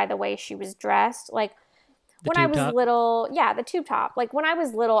bothered by the way she was dressed. Like, when I was little, the tube top. Like, when I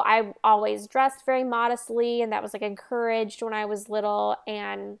was little, I always dressed very modestly, and that was, like, encouraged when I was little.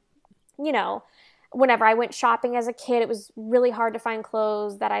 And, whenever I went shopping as a kid, it was really hard to find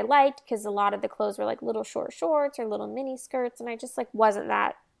clothes that I liked, because a lot of the clothes were, like, little short shorts or little mini skirts, and I just, like, wasn't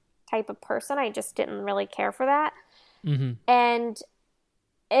that type of person. I just didn't really care for that. Mm-hmm.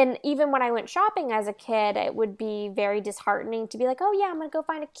 And even when I went shopping as a kid, it would be very disheartening to be like, oh, yeah, I'm going to go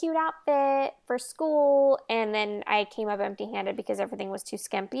find a cute outfit for school. And then I came up empty-handed because everything was too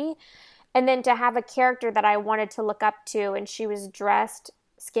skimpy. And then to have a character that I wanted to look up to, and she was dressed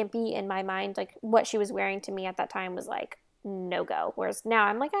skimpy in my mind, like what she was wearing to me at that time was like, no-go. Whereas now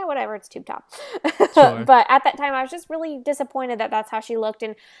I'm like, whatever, it's tube top. Sure. But at that time, I was just really disappointed that that's how she looked.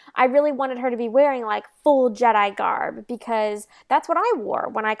 And I really wanted her to be wearing like full Jedi garb, because that's what I wore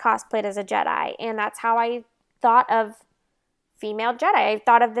when I cosplayed as a Jedi. And that's how I thought of female Jedi. I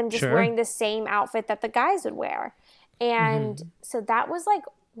thought of them just wearing the same outfit that the guys would wear. And so that was like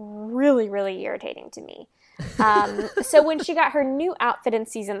really, really irritating to me. So when she got her new outfit in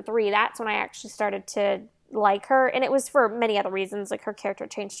season 3, that's when I actually started to like her, and it was for many other reasons. Like, her character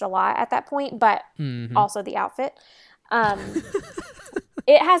changed a lot at that point, but also the outfit.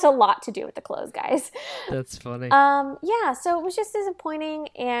 It has a lot to do with the clothes, guys. That's funny. So it was just disappointing,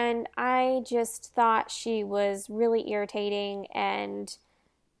 and I just thought she was really irritating, and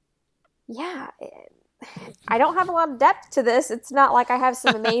I don't have a lot of depth to this. It's not like I have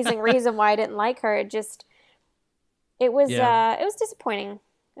some amazing reason why I didn't like her. It was disappointing.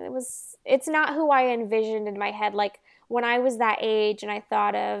 It's not who I envisioned in my head. Like, when I was that age and I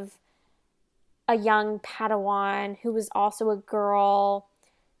thought of a young Padawan who was also a girl,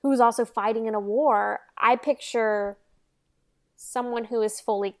 who was also fighting in a war, I picture someone who is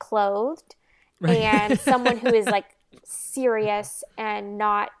fully clothed and someone who is like serious and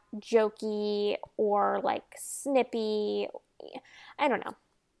not jokey or like snippy. I don't know.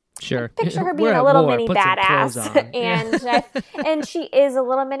 Sure. Picture her being a little mini badass. And she is a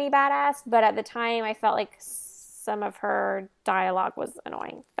little mini badass, but at the time I felt like some of her dialogue was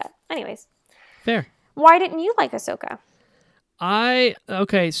annoying. But anyways. Fair. Why didn't you like Ahsoka?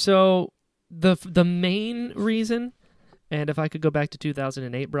 So the main reason, and if I could go back to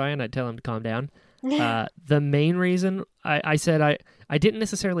 2008, Brian, I'd tell him to calm down. The main reason I said I didn't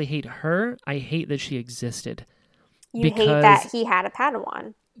necessarily hate her. I hate that she existed. You hate that he had a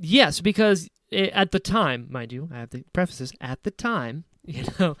Padawan. Yes, because at the time, mind you, I have to preface this, at the time,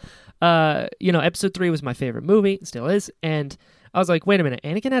 episode 3 was my favorite movie, still is, and I was like, wait a minute,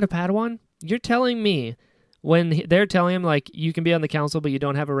 Anakin had a Padawan? You're telling me, when they're telling him, like, you can be on the council, but you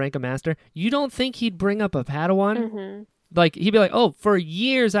don't have a rank of master, you don't think he'd bring up a Padawan? Mm-hmm. Like, he'd be like, oh, for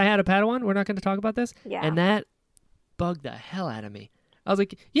years I had a Padawan, we're not going to talk about this? Yeah. And that bugged the hell out of me. I was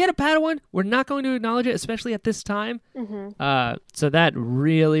like, you had a Padawan? We're not going to acknowledge it, especially at this time. Mm-hmm. So that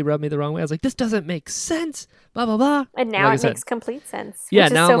really rubbed me the wrong way. I was like, this doesn't make sense. Blah, blah, blah. And now it makes complete sense. Yeah,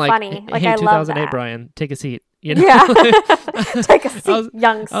 which now is so I'm like, funny. Like, hey, I love 2008, that. Brian, take a seat. You know? Yeah. Take a seat,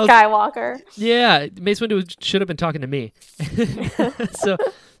 young Skywalker. Yeah, Mace Windu should have been talking to me.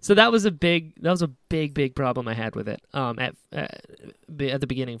 So that was a big problem I had with it. At the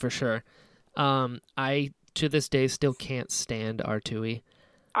beginning for sure. I to this day still can't stand R2E.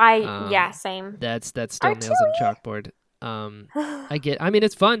 Same. That's still nails on chalkboard. I mean,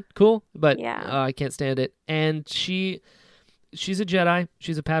 it's fun, cool, but I can't stand it. And she's a Jedi.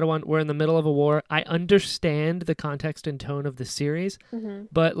 She's a Padawan. We're in the middle of a war. I understand the context and tone of the series,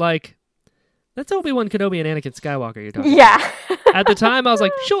 but like, that's Obi-Wan Kenobi and Anakin Skywalker you're talking about. At the time, I was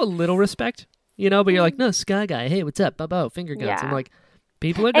like, show a little respect, but you're like, no, Sky Guy, hey, what's up? Bow, finger guns. I'm like,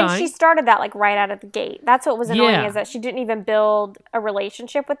 people are dying. And she started that like right out of the gate. That's what was annoying is that she didn't even build a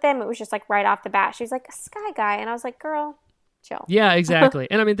relationship with them. It was just like right off the bat. She was like, Sky Guy. And I was like, girl, chill. Yeah, exactly.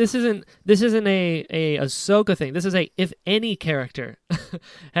 And I mean, this isn't a Ahsoka thing. This is if any character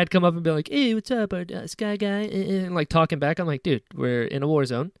had come up and been like, hey, what's up, Sky Guy? And like talking back, I'm like, dude, we're in a war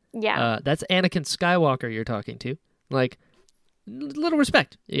zone. Yeah. That's Anakin Skywalker you're talking to. Like, little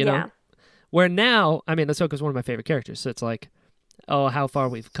respect, you know? Where now, I mean, Ahsoka's one of my favorite characters. So it's like, oh, how far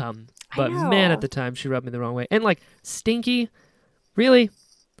we've come. But man, at the time, she rubbed me the wrong way. And like, Stinky, really?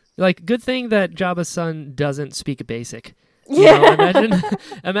 Like, good thing that Jabba's son doesn't speak basic. Imagine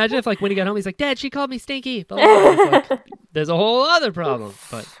if like when he got home, he's like, Dad, she called me Stinky. But like, there's a whole other problem.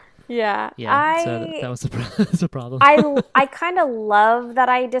 But so that was the problem. I kind of love that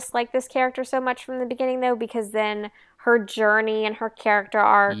I dislike this character so much from the beginning, though, because then her journey and her character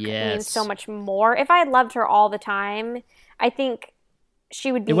arc means so much more. If I had loved her all the time, I think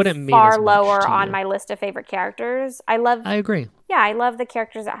she would be far lower on my list of favorite characters. I agree. Yeah, I love the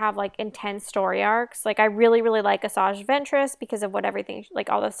characters that have like intense story arcs. Like I really, really like Asajj Ventress because of everything, like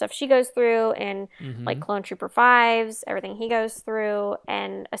all the stuff she goes through, and like Clone Trooper 5's, everything he goes through,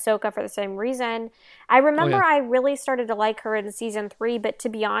 and Ahsoka for the same reason. I remember I really started to like her in season 3, but to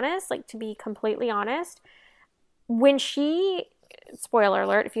be honest, like to be completely honest, when spoiler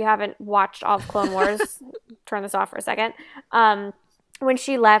alert, if you haven't watched all of Clone Wars, turn this off for a second. When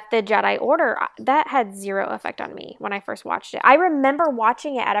she left the Jedi Order, that had zero effect on me when I first watched it. I remember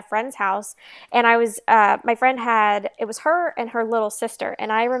watching it at a friend's house, and I was, my friend it was her and her little sister,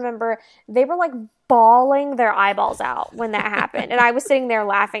 and I remember they were like bawling their eyeballs out when that happened, and I was sitting there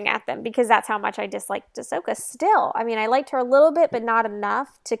laughing at them because that's how much I disliked Ahsoka still. I mean, I liked her a little bit, but not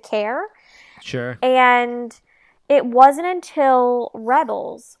enough to care. Sure. And it wasn't until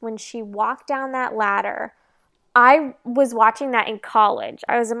Rebels, when she walked down that ladder. I was watching that in college.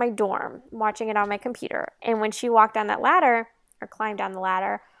 I was in my dorm watching it on my computer. And when she walked down that ladder, or climbed down the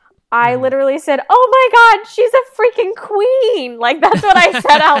ladder, I literally said, oh my God, she's a freaking queen. Like, that's what I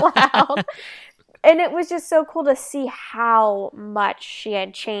said out loud. And it was just so cool to see how much she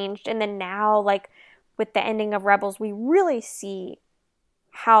had changed. And then now, like, with the ending of Rebels, we really see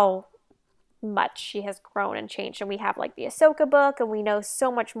how much she has grown and changed. And we have like the Ahsoka book, and we know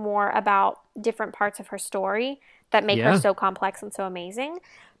so much more about different parts of her story that make her so complex and so amazing.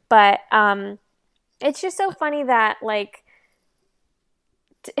 But it's just so funny that like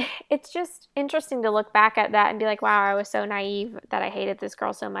it's just interesting to look back at that and be like, wow, I was so naive that I hated this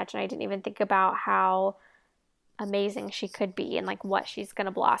girl so much, and I didn't even think about how amazing she could be and like what she's going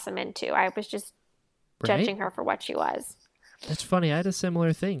to blossom into. I was just judging her for what she was. That's funny. I had a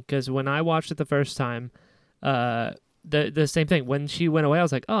similar thing because when I watched it the first time, the same thing. When she went away, I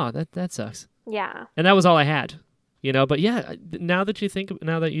was like, "Oh, that sucks." Yeah. And that was all I had, But yeah, now that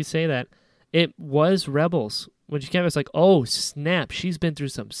you say that, it was Rebels when she came. It's like, oh snap, she's been through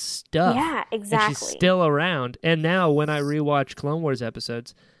some stuff. Yeah, exactly. And she's still around. And now when I rewatch Clone Wars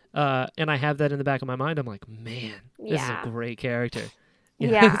episodes, and I have that in the back of my mind, I'm like, man, this is a great character.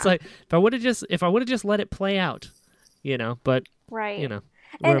 It's like if I would have just let it play out. But we're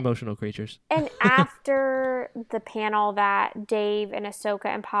emotional creatures. And after the panel that Dave and Ahsoka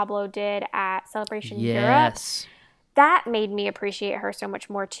and Pablo did at Celebration Europe, that made me appreciate her so much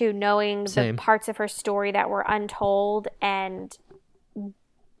more too, knowing the parts of her story that were untold and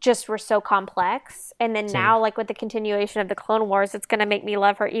just were so complex. And then now, like with the continuation of the Clone Wars, it's going to make me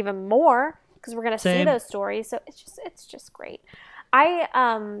love her even more because we're going to see those stories. So it's just great.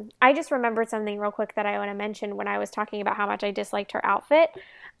 I just remembered something real quick that I want to mention when I was talking about how much I disliked her outfit.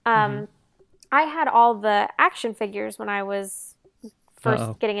 I had all the action figures when I was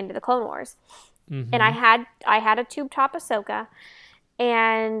first getting into the Clone Wars. And I had a tube top Ahsoka,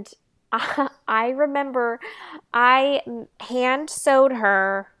 and I remember I hand sewed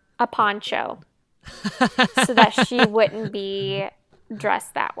her a poncho so that she wouldn't be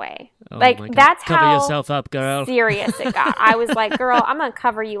dressed that way. That's cover how yourself up, girl. Serious it got. I was like, girl, I'm gonna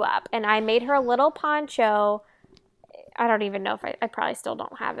cover you up. And I made her a little poncho I don't even know if I probably still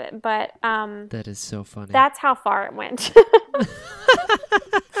don't have it, but That is so funny. that's how far it went.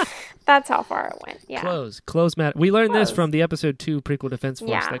 That's how far it went. Yeah. Clothes matter. We learned this Clothes. from the episode 2 prequel Defense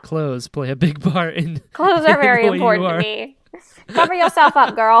Force Yeah. that clothes play a big part in Clothes are very the way you important to are. me. Cover yourself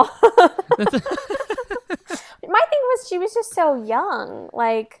up, girl. My thing was she was just so young.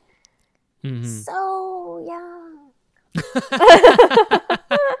 Like, Mhm. so young.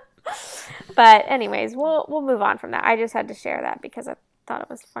 But anyways, we'll move on from that. I just had to share that because I thought it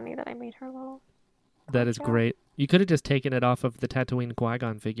was funny that I made her little. That is great. You could have just taken it off of the Tatooine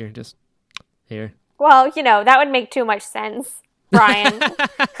Qui-Gon figure and just here. Well, that would make too much sense, Brian.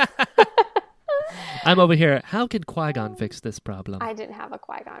 I'm over here. How could Qui-Gon fix this problem? I didn't have a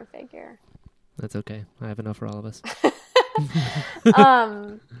Qui-Gon figure. That's okay. I have enough for all of us.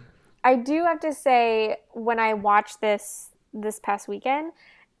 I do have to say, when I watched this past weekend,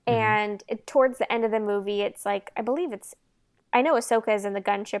 and towards the end of the movie, it's like, I know Ahsoka is in the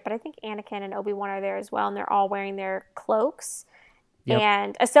gunship, but I think Anakin and Obi-Wan are there as well, and they're all wearing their cloaks. Yep.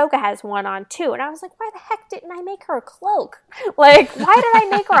 And Ahsoka has one on too. And I was like, why the heck didn't I make her a cloak? Like, why did I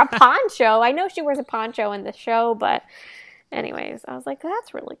make her a poncho? I know she wears a poncho in the show, but anyways, I was like,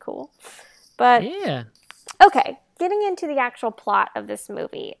 that's really cool. But Yeah. okay, getting into the actual plot of this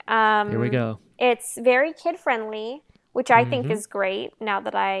movie. Here we go. It's very kid-friendly, which I think is great now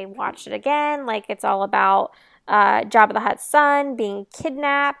that I watched it again. Like, it's all about Jabba the Hutt's son being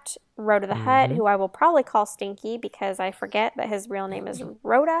kidnapped, Rhoda the Hutt, who I will probably call Stinky because I forget that his real name is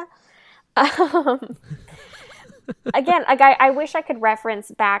Rhoda. Again, I wish I could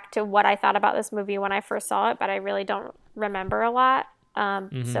reference back to what I thought about this movie when I first saw it, but I really don't remember a lot.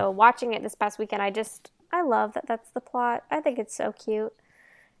 So watching it this past weekend, I love that that's the plot. I think it's so cute.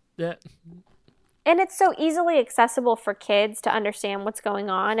 Yeah. And it's so easily accessible for kids to understand what's going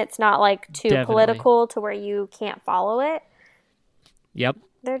on. It's not like too Definitely. political to where you can't follow it. Yep.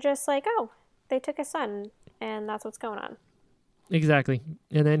 They're just like, oh, they took a son, and that's what's going on. Exactly.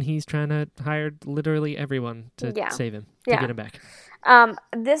 And then he's trying to hire literally everyone to Yeah. save him, to Yeah. get him back.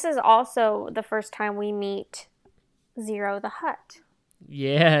 This is also the first time we meet Zero the Hutt,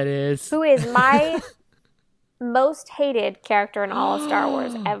 Yeah, it is. who is my most hated character in all of Star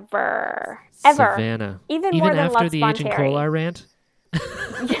Wars ever. Ever. Savannah. Even more than after Lux the Agent Bonteri. Kolar rant?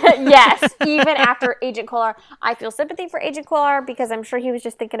 Yes, even after Agent Kolar. I feel sympathy for Agent Kolar because I'm sure he was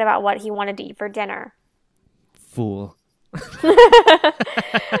just thinking about what he wanted to eat for dinner. Fool.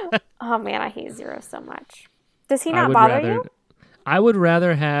 Oh man, I hate Zero so much. Does he I not would bother rather, you? I would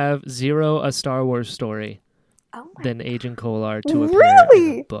rather have Zero a Star Wars story Oh my, than Agent Kolar to appear in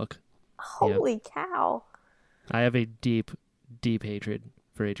Really? a book. holy cow. I have a deep, deep hatred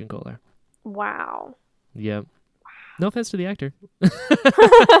for Agent Kolar. Wow. Yep. No offense to the actor.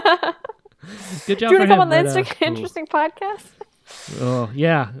 Good job Do you for want to him. come on the but, interesting podcast? Oh,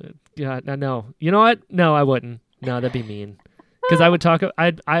 yeah. God, no. You know what? No, I wouldn't. No, that'd be mean. Because I would talk.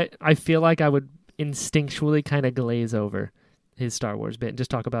 I feel like I would instinctually kind of glaze over his Star Wars bit and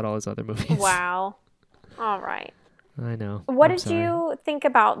just talk about all his other movies. Wow. All right. I know. What I'm did sorry. you think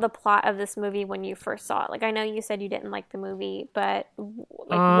about the plot of this movie when you first saw it? Like, I know you said you didn't like the movie, but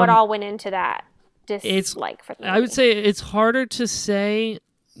like, what all went into that dislike for the movie? I would say it's harder to say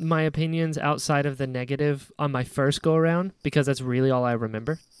my opinions outside of the negative on my first go around because that's really all I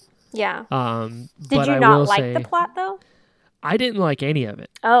remember. Yeah. Did Did you not like the plot though? I didn't like any of it.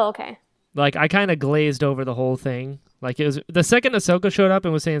 Oh, okay. Like I kind of glazed over the whole thing. Like it was the second Ahsoka showed up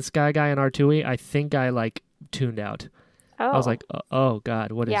and was saying Sky Guy and R2, I think I like tuned out. Oh. I was like, oh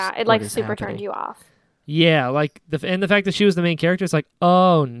god, what is? yeah, it what like is super happening? turned you off. Yeah, like the fact that she was the main character, it's like,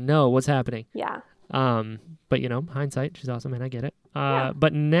 oh no, what's happening? Yeah. But you know, hindsight, she's awesome, and I get it. Yeah.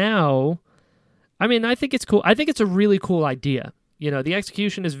 But now, I mean, I think it's cool. I think it's a really cool idea. You know, the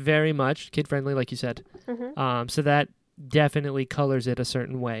execution is very much kid friendly, like you said. Mm-hmm. So that definitely colors it a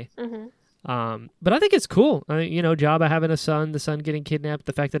certain way. Mm-hmm. But I think it's cool. You know, Jabba having a son, the son getting kidnapped,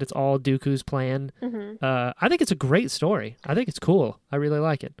 the fact that it's all Dooku's plan. Mm-hmm. I think it's a great story. I think it's cool. I really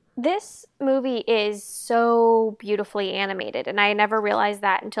like it. This movie is so beautifully animated, and I never realized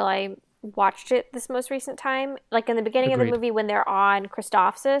that until I watched it this most recent time. Like in the beginning of Agreed. the movie when they're on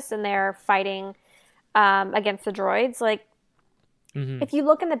Christophsis and they're fighting against the droids, like Mm-hmm. if you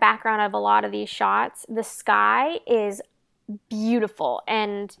look in the background of a lot of these shots, the sky is beautiful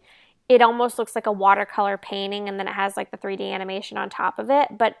and it almost looks like a watercolor painting, and then it has like the 3D animation on top of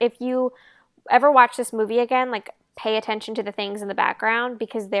it. But if you ever watch this movie again, like pay attention to the things in the background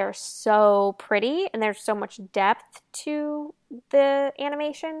because they're so pretty and there's so much depth to the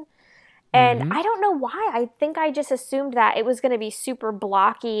animation. And I don't know why. I think I just assumed that it was going to be super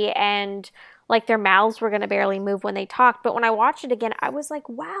blocky and like their mouths were going to barely move when they talked. But when I watched it again, I was like,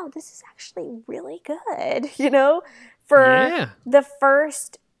 wow, this is actually really good, for the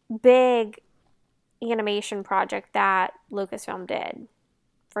first big animation project that Lucasfilm did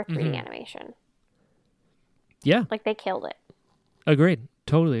for 3D animation. Yeah. Like they killed it. Agreed.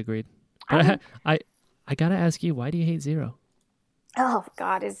 Totally agreed. But I got to ask you, why do you hate Zero? Oh,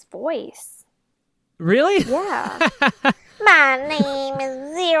 God, his voice. Really? Yeah. My name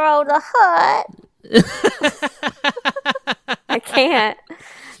is Zero the Hutt. I can't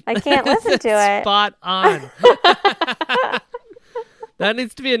listen to it. Spot on. That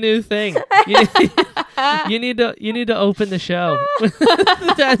needs to be a new thing. You need to open the show.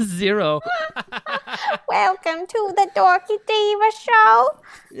 That's Zero. Welcome to the Dorky Diva Show.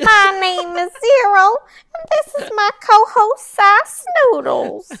 My name is Zero, and this is my co-host, Cy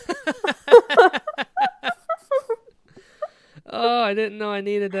Snoodles. Oh, I didn't know I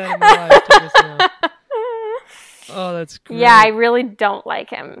needed that in my life. Just now. Oh, that's great. Yeah, I really don't like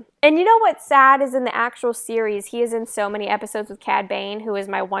him. And you know what's sad is in the actual series, he is in so many episodes with Cad Bane, who is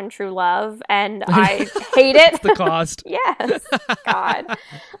my one true love, and I hate it. It's the cost. Yes. God.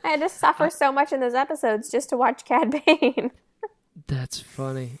 I had to suffer so much in those episodes just to watch Cad Bane. That's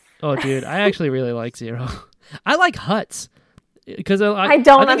funny. Oh, dude, I actually really like Zero. I like Hutts. Because I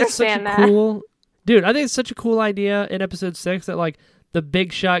don't think understand it's such that. Dude, I think it's such a cool idea in episode 6 that, like, the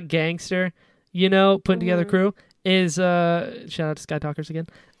big shot gangster, putting together crew is, shout out to Sky Talkers again,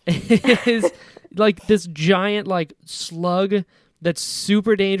 is, like, this giant, like, slug that's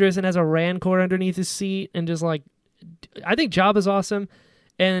super dangerous and has a Rancor underneath his seat and just, like, I think Jabba's awesome.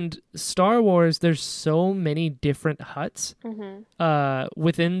 And Star Wars, there's so many different Hutts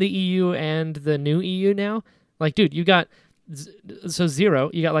within the EU and the new EU now. Like, dude, you got... So Zero,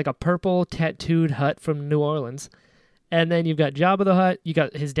 you got like a purple tattooed Hutt from New Orleans. And then you've got Jabba the Hutt. You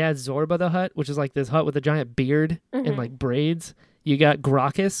got his dad Zorba the Hutt, which is like this Hutt with a giant beard and like braids. You got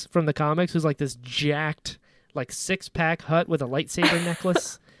Gracchus from the comics, who's like this jacked, like 6-pack Hutt with a lightsaber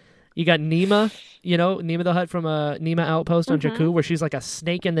necklace. You got Nema, Nema the Hutt from a Nema Outpost on Jakku, where she's like a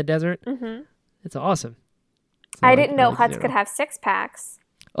snake in the desert. It's awesome. So I didn't know like Hutts Zero. could have 6-packs.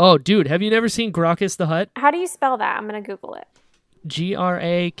 Oh, dude, have you never seen Gracchus the Hutt? How do you spell that? I'm going to Google it.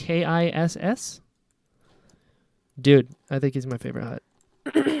 Grakiss. Dude, I think he's my favorite Hutt.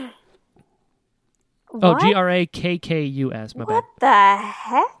 Oh, Grakkus. My bad. What the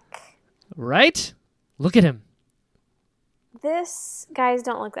heck? Right? Look at him. Guys,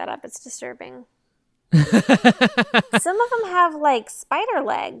 don't look that up. It's disturbing. Some of them have like spider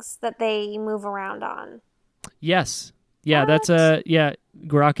legs that they move around on. Yes. Yeah, What? that's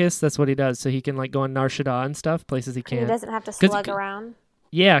Gracchus, that's what he does. So he can like go on Nar Shaddaa and stuff, places he And can't. he doesn't have to slug around.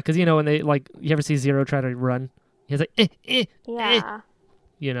 Yeah, because when they like, you ever see Zero try to run? He's like, Yeah.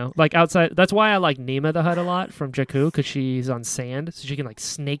 Like outside. That's why I like Nema the Hutt a lot from Jakku, because she's on sand, so she can like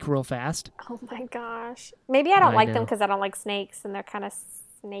snake real fast. Oh my gosh. Maybe I don't like them know. because I don't like snakes and they're kind of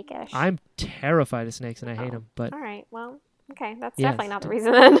snakish. I'm terrified of snakes and I hate them, but All right. Well, okay. That's Yes. definitely not the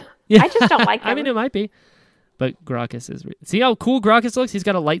reason then. yeah. I just don't like him. I mean, it might be, but Gracchus is. See how cool Gracchus looks? He's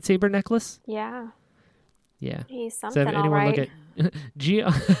got a lightsaber necklace. Yeah. Yeah. He's So something, all anyone right. look at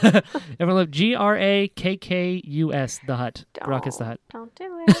everyone look Grakkus the Hutt. Gracchus the Hutt. Don't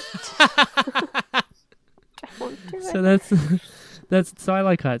do it. Don't do it. So that's so I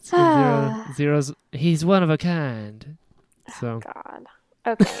like Hutts. Zero's he's one of a kind. So God.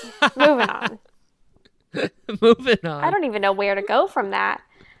 Okay. Moving on. moving on. I don't even know where to go from that.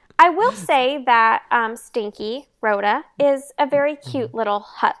 I will say that Stinky Rhoda is a very cute little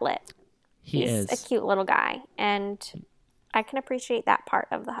Huttlet. He's a cute little guy, and I can appreciate that part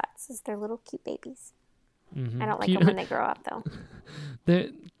of the Hutts, is they're little cute babies. I don't like them when they grow up, though.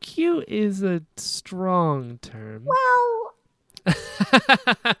 The cute is a strong term. Well,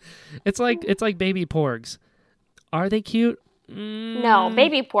 it's like baby porgs. Are they cute? no,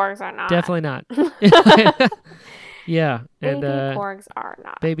 baby porgs are not. Definitely not. Yeah, Baby and porgs are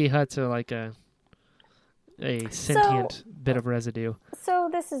not. baby Hutts are like a sentient bit of residue. So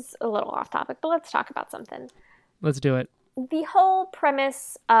this is a little off topic, but let's talk about something. Let's do it. The whole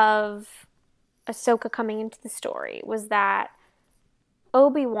premise of Ahsoka coming into the story was that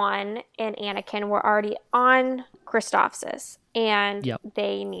Obi-Wan and Anakin were already on Christophsis, and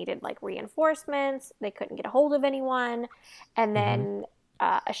they needed like reinforcements. They couldn't get a hold of anyone, and then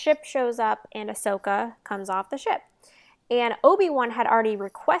a ship shows up, and Ahsoka comes off the ship. And Obi-Wan had already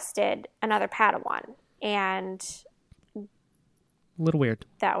requested another Padawan, and A little weird.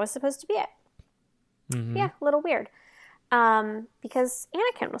 that was supposed to be it. Yeah, a little weird. because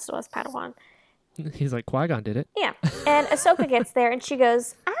Anakin was still his Padawan. He's like, Qui-Gon did it. Yeah. And Ahsoka gets there and she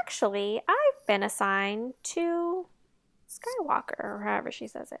goes, actually, I've been assigned to Skywalker, or however she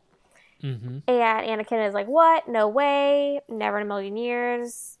says it. Mm-hmm. And Anakin is like, what? No way. Never in a million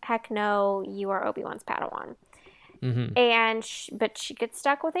years. Heck no. You are Obi-Wan's Padawan. Mm-hmm. And but she gets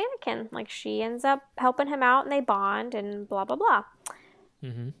stuck with Anakin. Like, she ends up helping him out and they bond and blah, blah, blah.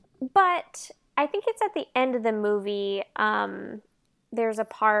 Mm-hmm. But I think it's at the end of the movie, there's a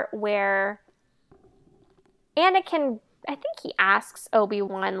part where Anakin, I think he asks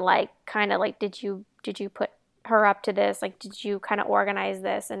Obi-Wan, like, kind of like, did you put her up to this? Like, did you kind of organize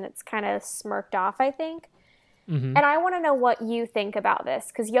this? And it's kind of smirked off, I think. Mm-hmm. And I want to know what you think about this,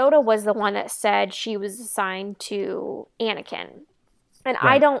 because Yoda was the one that said she was assigned to Anakin. And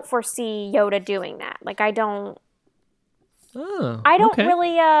Right. I don't foresee Yoda doing that. Like, I don't okay.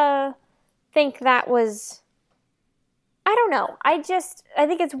 really think that was... I don't know. I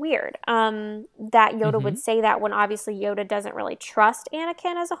think it's weird that Yoda would say that when obviously Yoda doesn't really trust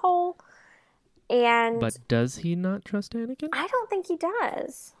Anakin as a whole. And But does he not trust Anakin? I don't think he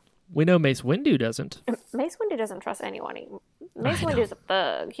does. We know Mace Windu doesn't. Mace Windu doesn't trust anyone. Mace I know. Windu's a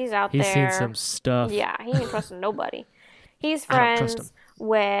thug. He's out He's there. seen some stuff. Yeah, he ain't trusting nobody. He's I don't trust friends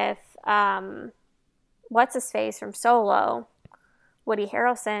with what's his face from Solo, Woody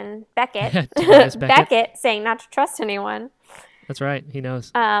Harrelson, Beckett. Tobias Beckett. Beckett saying not to trust anyone. That's right. He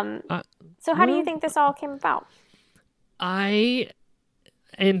knows. So how do you think this all came about? I,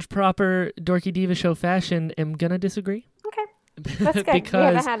 in proper Dorky Diva Show fashion, am going to disagree. Okay. That's good.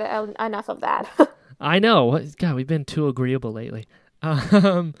 Because we haven't had enough of that. I know. God, we've been too agreeable lately.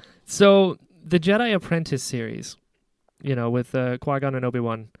 So the Jedi Apprentice series, with Qui-Gon and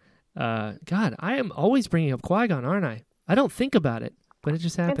Obi-Wan. God, I am always bringing up Qui-Gon, aren't I? I don't think about it, but it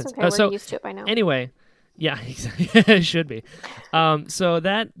just happens. It's okay. We're used to it by now. Anyway, yeah, exactly. It should be. So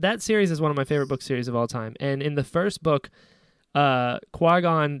that series is one of my favorite book series of all time. And in the first book,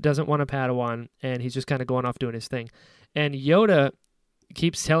 Qui-Gon doesn't want a Padawan, and he's just kind of going off doing his thing. And Yoda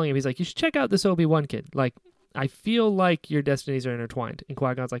keeps telling him, he's like, you should check out this Obi-Wan kid. Like, I feel like your destinies are intertwined. And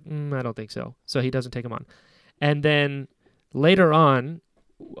Qui-Gon's like, I don't think so. So he doesn't take him on. And then later on,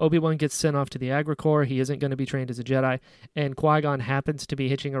 Obi-Wan gets sent off to the Agri-Corps. He isn't going to be trained as a Jedi. And Qui-Gon happens to be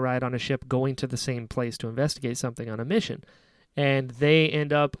hitching a ride on a ship going to the same place to investigate something on a mission. And they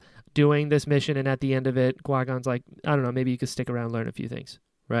end up doing this mission, and at the end of it, Qui-Gon's like, I don't know, maybe you could stick around and learn a few things,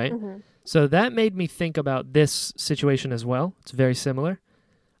 right? Mm-hmm. So that made me think about this situation as well. It's very similar.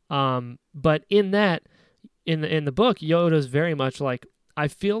 But in that, in the book, Yoda's very much like, I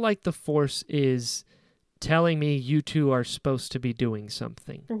feel like the Force is telling me you two are supposed to be doing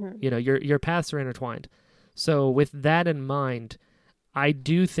something. Mm-hmm. Your paths are intertwined. So with that in mind, I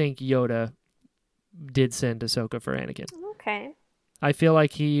do think Yoda did send Ahsoka for Anakin. Okay. I feel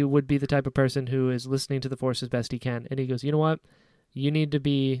like he would be the type of person who is listening to the Force as best he can. And he goes, you know what? You need to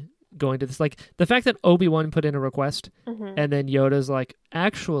be going to this. Like, the fact that Obi-Wan put in a request, Mm-hmm. and then Yoda's like,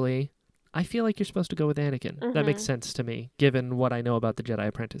 actually, I feel like you're supposed to go with Anakin. Mm-hmm. That makes sense to me, given what I know about the Jedi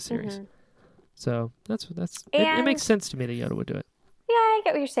Apprentice series. Mm-hmm. So it makes sense to me that Yoda would do it. Yeah, I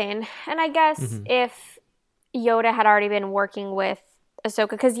get what you're saying. And I guess Mm-hmm. if Yoda had already been working with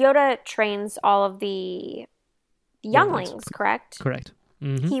Ahsoka, because Yoda trains all of the younglings, correct? Correct.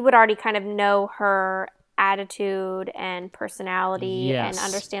 Mm-hmm. He would already kind of know her attitude and personality Yes. and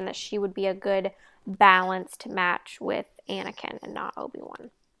understand that she would be a good balanced match with Anakin and not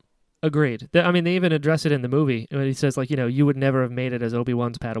Obi-Wan. Agreed. I mean, they even address it in the movie when he says, like, you would never have made it as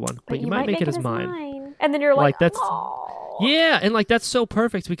Obi-Wan's Padawan, but you might make it as mine. And then you're like, that's oh. Yeah, and like that's so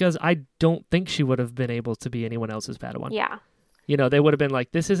perfect because I don't think she would have been able to be anyone else's Padawan. Yeah. They would have been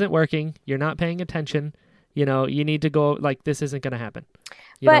like, this isn't working. You're not paying attention. You need to go, like, this isn't going to happen.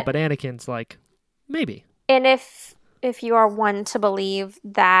 But Anakin's like, maybe. And if you are one to believe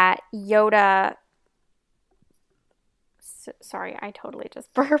that Yoda... Sorry, I totally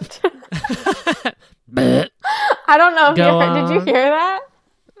just burped. I don't know if did you hear that?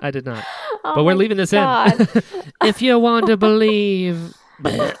 I did not. Oh but we're leaving this God. in. If you want to believe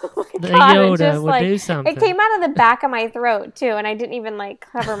that Yoda would do something. It came out of the back of my throat, too, and I didn't even,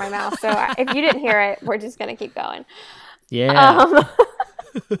 cover my mouth. So if you didn't hear it, we're just going to keep going. Yeah.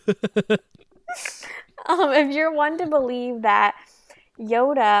 If you're one to believe that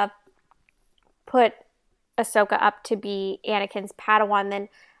Yoda put Ahsoka up to be Anakin's Padawan, then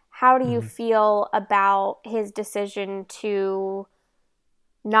how do you feel about his decision to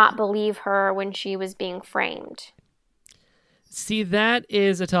not believe her when she was being framed? See, that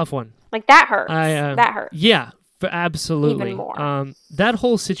is a tough one. Like, that hurts. That hurts. Yeah, For absolutely. Even more. That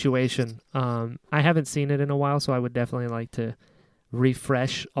whole situation, I haven't seen it in a while, so I would definitely like to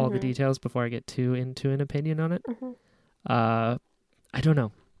refresh all the details before I get too into an opinion on it. I don't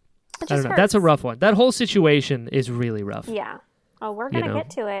know. That's a rough one. That whole situation is really rough. Yeah. Oh, we're going to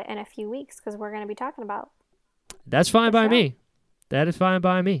get to it in a few weeks because we're going to be talking about. That's fine by me. That is fine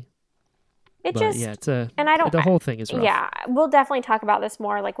by me. The whole thing is rough. Yeah, we'll definitely talk about this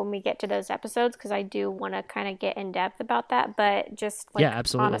more like when we get to those episodes because I do want to kind of get in depth about that. But just like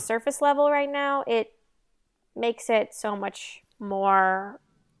on a surface level right now, it makes it so much more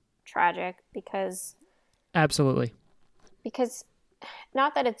tragic because. Absolutely. Because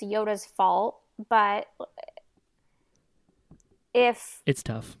not that it's Yoda's fault, but if it's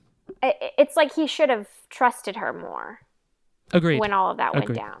tough, it's like he should have trusted her more. Agreed. When all of that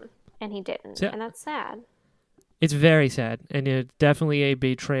went down. And he didn't. So, and that's sad. It's very sad. And it's definitely a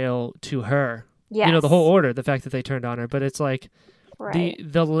betrayal to her. Yes. You know, the whole order, the fact that they turned on her. But it's like right.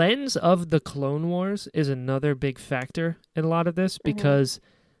 the lens of the Clone Wars is another big factor in a lot of this because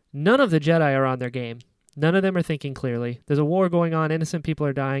none of the Jedi are on their game. None of them are thinking clearly. There's a war going on. Innocent people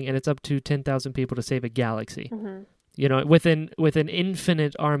are dying. And it's up to 10,000 people to save a galaxy. You know, with an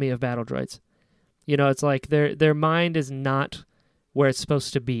infinite army of battle droids. You know, it's like their mind is not where it's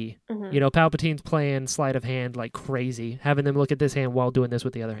supposed to be. You know, Palpatine's playing sleight of hand like crazy, having them look at this hand while doing this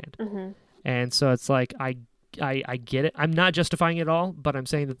with the other hand. And so it's like, I get it. I'm not justifying it all, but I'm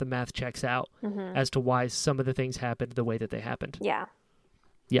saying that the math checks out as to why some of the things happened the way that they happened. Yeah.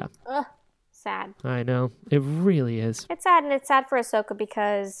 Yeah. Ugh, sad. I know. It really is. It's sad, and it's sad for Ahsoka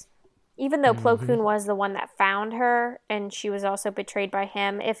because even though Plo Koon was the one that found her and she was also betrayed by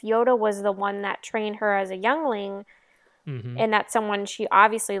him, if Yoda was the one that trained her as a youngling, and that's someone she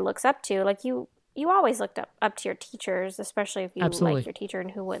obviously looks up to, like you always looked up to your teachers, especially if you liked your teacher,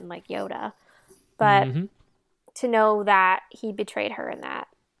 and who wouldn't like Yoda. But to know that he betrayed her in that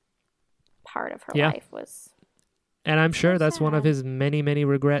part of her life was... And I'm sure that's sad. One of his many, many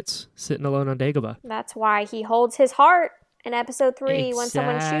regrets, sitting alone on Dagobah. That's why he holds his heart in episode 3 when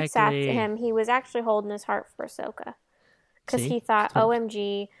someone shoots at him. He was actually holding his heart for Ahsoka. Because he thought,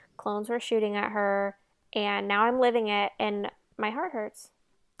 OMG, clones were shooting at her, and now I'm living it, and my heart hurts.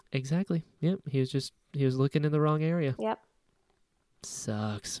 Exactly. Yep. He was looking in the wrong area. Yep.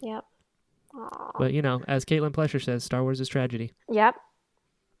 Sucks. Yep. Aww. But, you know, as Caitlin Plesher says, Star Wars is tragedy. Yep.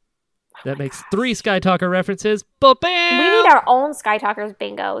 That makes 3 Sky Talker references. Ba-bam! We need our own Sky Talkers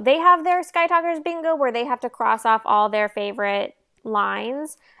bingo. They have their Sky Talkers bingo where they have to cross off all their favorite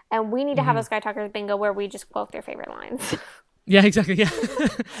lines, and we need to have a Sky Talkers bingo where we just quote their favorite lines. Yeah, exactly. Yeah.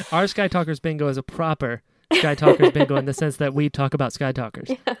 Our Sky Talkers bingo is a proper Sky Talkers bingo in the sense that we talk about Sky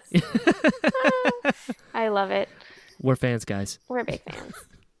Talkers. Yes. I love it. We're fans, guys. We're big fans.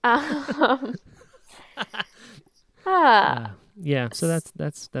 Yeah, so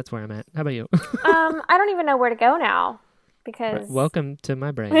that's where I'm at. How about you? I don't even know where to go now because welcome to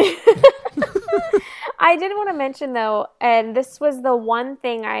my brain. I did want to mention though, and this was the one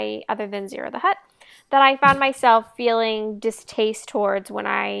thing other than Zero the Hutt, that I found myself feeling distaste towards when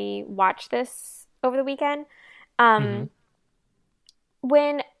I watched this over the weekend. When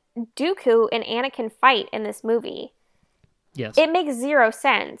Dooku and Anakin fight in this movie, yes, it makes zero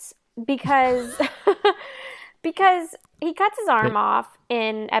sense because because he cuts his arm off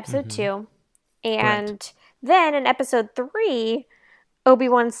in episode 2, and then in episode 3,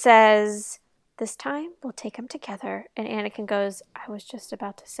 Obi-Wan says, "This time we'll take them together," and Anakin goes, "I was just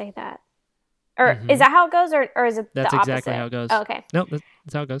about to say that." Or is that how it goes, or is it that's the opposite? Exactly how it goes. Oh, okay. Nope,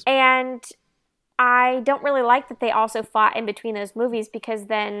 that's how it goes. And I don't really like that they also fought in between those movies because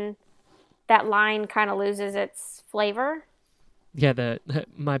then that line kind of loses its flavor. Yeah,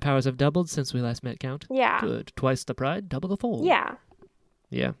 my powers have doubled since we last met, Count. Yeah. Good. Twice the pride, double the fold. Yeah.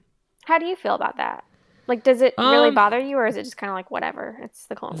 Yeah. How do you feel about that? Like, does it really bother you, or is it just kind of like, whatever, it's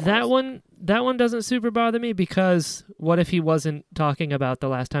the Clone Wars? That one doesn't super bother me because what if he wasn't talking about the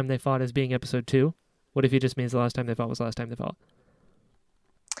last time they fought as being episode 2? What if he just means the last time they fought was the last time they fought?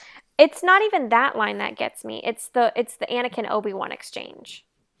 It's not even that line that gets me. It's the Anakin Obi-Wan exchange.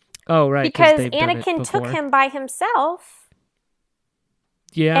 Oh, right. Because Anakin took him by himself.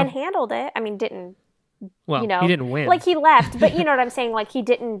 Yeah. And handled it. I mean, didn't. Well, you know, he didn't win. Like, he left, but you know what I'm saying? Like, he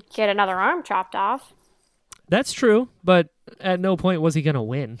didn't get another arm chopped off. That's true, but at no point was he going to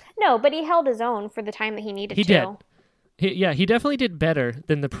win. No, but he held his own for the time that he needed to. He did. He definitely did better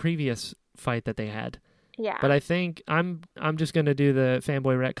than the previous fight that they had. Yeah. But I think I'm just going to do the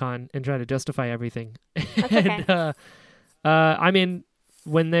fanboy retcon and try to justify everything. That's okay. And, I mean,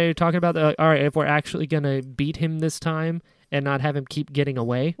 when they're talking about, all right, if we're actually going to beat him this time and not have him keep getting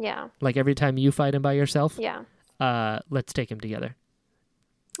away. Yeah. Like every time you fight him by yourself. Yeah. let's take him together.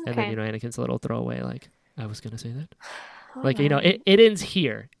 And then, Anakin's a little throwaway, like, I was going to say that. Like, it ends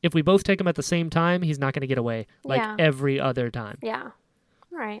here. If we both take him at the same time, he's not going to get away like every other time. Yeah.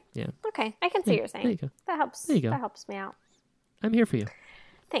 All right. Yeah. Okay. I can see what you're saying. There you go. That helps. There you go. That helps me out. I'm here for you.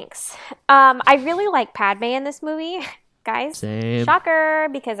 Thanks. I really like Padme in this movie, guys. Same. Shocker,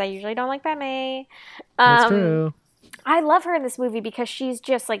 because I usually don't like Padme. That's true. I love her in this movie because she's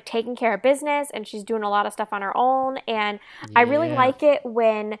just like taking care of business and she's doing a lot of stuff on her own. And I really like it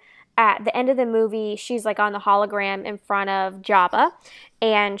when at the end of the movie, she's like on the hologram in front of Jabba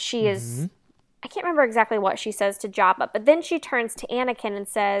and she is, I can't remember exactly what she says to Jabba, but then she turns to Anakin and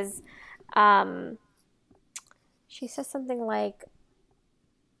says, she says something like,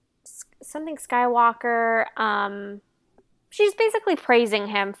 something Skywalker. She's basically praising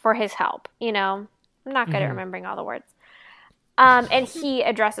him for his help, I'm not good at remembering all the words. And he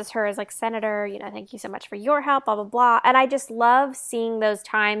addresses her as like, Senator, thank you so much for your help, blah, blah, blah. And I just love seeing those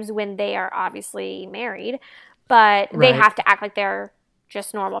times when they are obviously married, but they have to act like they're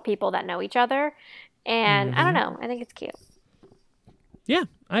just normal people that know each other. And I don't know. I think it's cute. Yeah,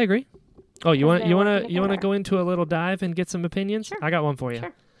 I agree. Oh, you want to go into a little dive and get some opinions? Sure. I got one for you.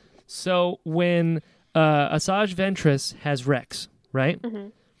 Sure. So when Asajj Ventress has Rex, right?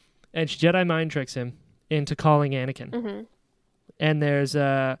 And she Jedi mind tricks him into calling Anakin. And there's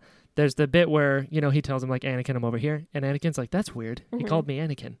the bit where, he tells him, like, Anakin, I'm over here. And Anakin's like, that's weird. He called me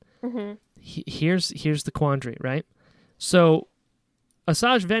Anakin. Here's the quandary, right? So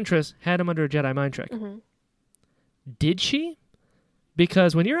Asajj Ventress had him under a Jedi mind trick. Did she?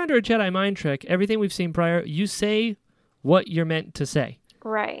 Because when you're under a Jedi mind trick, everything we've seen prior, you say what you're meant to say.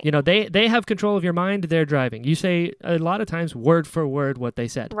 Right. They have control of your mind. They're driving. You say a lot of times word for word what they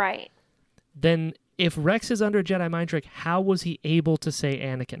said. Right. Then if Rex is under a Jedi mind trick, how was he able to say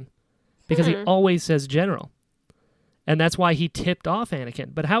Anakin? Because he always says General. And that's why he tipped off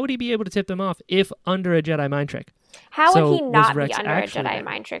Anakin. But how would he be able to tip them off if under a Jedi mind trick? How would he not be under a Jedi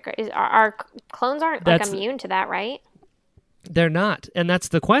mind trick? Our clones aren't like immune to that, right? They're not. And that's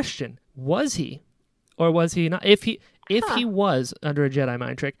the question. Was he? Or was he not? If he was under a Jedi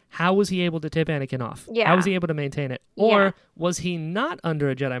mind trick, how was he able to tip Anakin off? Yeah. How was he able to maintain it? Or was he not under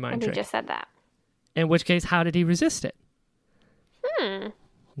a Jedi mind trick? He just said that. In which case, how did he resist it?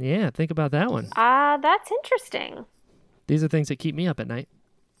 Yeah, think about that one. That's interesting. These are things that keep me up at night.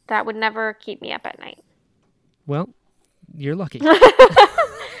 That would never keep me up at night. Well, you're lucky. No,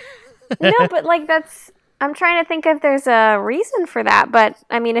 but like I'm trying to think if there's a reason for that. But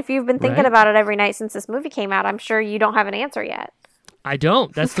I mean, if you've been thinking about it every night since this movie came out, I'm sure you don't have an answer yet. I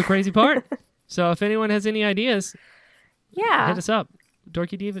don't. That's the crazy part. So if anyone has any ideas, hit us up.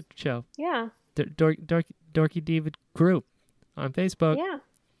 Dorky Diva Show. Yeah. Dorky Diva Group on Facebook. Yeah.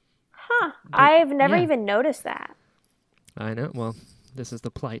 Huh. I've never even noticed that. I know. Well, this is the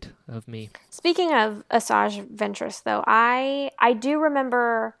plight of me. Speaking of Asajj Ventress, though, I do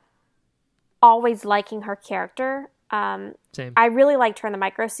remember always liking her character. Same. I really liked her in the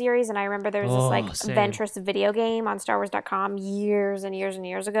Micro series, and I remember there was this same. Ventress video game on StarWars.com years and years and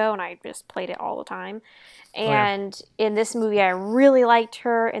years ago, and I just played it all the time. And in this movie, I really liked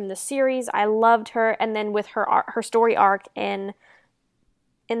her. In the series, I loved her. And then with her story arc in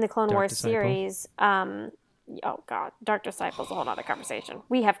the Clone Wars series, oh God, Dark Disciple is a whole other conversation.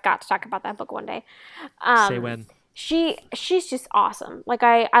 We have got to talk about that book one day. Say when. She's just awesome. Like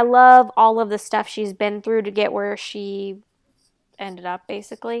I love all of the stuff she's been through to get where she ended up,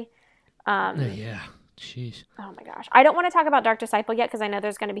 basically. Yeah. Jeez. Oh my gosh. I don't want to talk about Dark Disciple yet because I know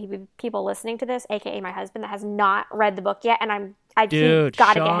there's going to be people listening to this, aka my husband, that has not read the book yet, and I got to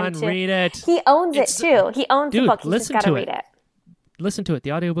get him to read it. He owns it too. He owns the book. He's just got to read it. Listen to it.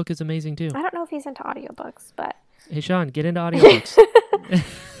 The audiobook is amazing too. I don't know if he's into audiobooks, but hey Sean, get into audiobooks.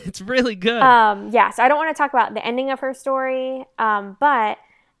 It's really good. So I don't want to talk about the ending of her story, but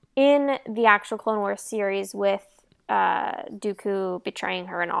in the actual Clone Wars series with Dooku betraying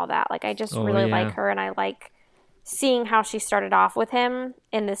her and all that, like I just really like her, and I like seeing how she started off with him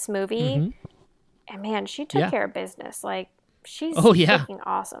in this movie. And man, she took care of business. Like she's freaking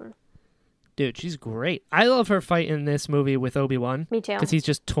awesome. Dude, she's great. I love her fight in this movie with Obi-Wan. Me too. Because he's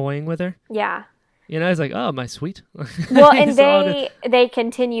just toying with her. Yeah. He's like, oh, my sweet. Well, and they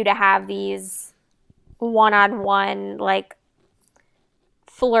continue to have these one-on-one, like,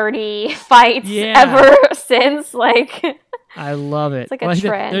 flirty fights ever since. Like, I love it. It's like a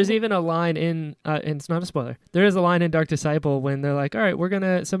trend. There's even a line in, and it's not a spoiler, there is a line in Dark Disciple when they're like, all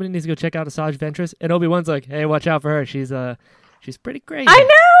right, somebody needs to go check out Asajj Ventress. And Obi-Wan's like, hey, watch out for her. She's pretty crazy.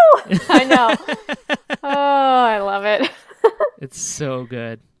 I know. Oh, I love it. It's so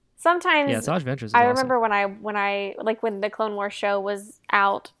good. Sometimes Yeah, Asajj Ventress is I awesome. remember when I like when the Clone Wars show was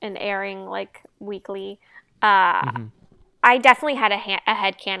out and airing like weekly, Mm-hmm. I definitely had a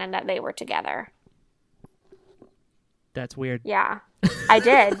headcanon that they were together. That's weird. Yeah, I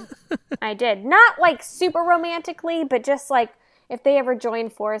did. I did. Not like super romantically, but just like if they ever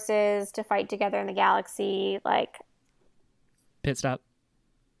joined forces to fight together in the galaxy, like Pit stop.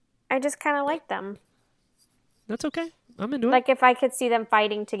 I just kind of liked them. That's okay. I'm into it. Like if I could see them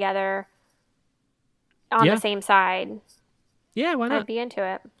fighting together on Yeah. the same side, Yeah, why I'd not? be into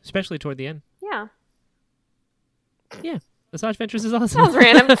it. Especially toward the end. Yeah. Yeah. Asajj Ventress is awesome. Sounds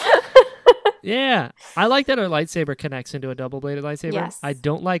random. Yeah. I like that our lightsaber connects into a double-bladed lightsaber. Yes. I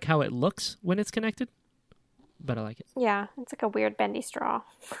don't like how it looks when it's connected, but I like it. Yeah, it's like a weird bendy straw.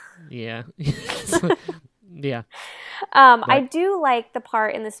 Yeah. Yeah. I do like the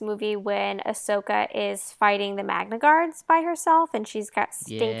part in this movie when Ahsoka is fighting the Magna Guards by herself and she's got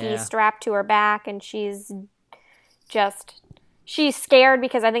Stinky Yeah. strapped to her back and she's scared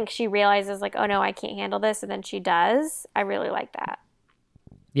because I think she realizes like, oh no, I can't handle this, and then she does. I really like that.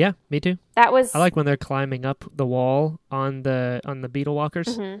 Yeah, me too. That was I like when they're climbing up the wall on the beetle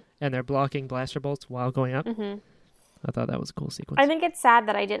walkers Mhm. and they're blocking blaster bolts while going up. Mhm. I thought that was a cool sequence. I think it's sad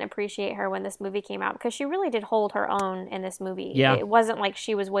that I didn't appreciate her when this movie came out because she really did hold her own in this movie. Yeah. It wasn't like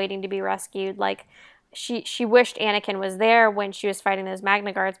she was waiting to be rescued. Like she wished Anakin was there when she was fighting those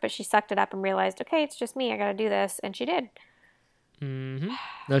Magna Guards, but she sucked it up and realized, okay, it's just me. I got to do this, and she did. Mm-hmm.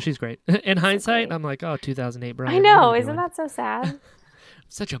 No, she's great. In hindsight, great. I'm like, oh, 2008 Brian. I know, isn't that so sad?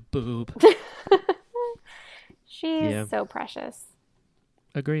 Such a boob. She's Yeah. so precious.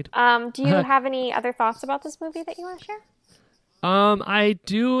 Agreed. Do you have any other thoughts about this movie that you want to share? I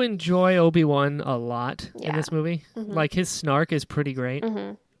do enjoy Obi-Wan a lot in Yeah. this movie. Mhm. Like his snark is pretty great.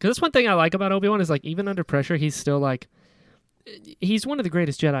 Mm-hmm. Because that's one thing I like about Obi-Wan is like even under pressure, he's still like he's one of the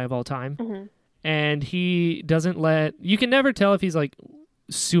greatest Jedi of all time, Mm-hmm. and he doesn't let you can never tell if he's like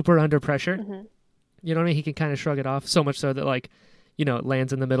super under pressure. Mm-hmm. You know what I mean? He can kind of shrug it off so much so that like it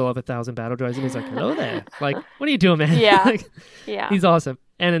lands in the middle of 1,000 battle droids and he's like, "Hello there." Like, what are you doing, man? Yeah. Like, Yeah. he's awesome.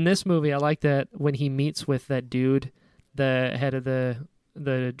 And in this movie, I like that when he meets with that dude, the head of the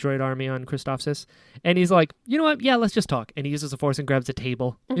droid army on Christophsis, and he's like, "You know what? Yeah, let's just talk." And he uses the Force and grabs a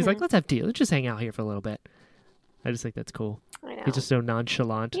table. He's like, "Let's have tea. Let's just hang out here for a little bit." I just think that's cool. I know. He's just so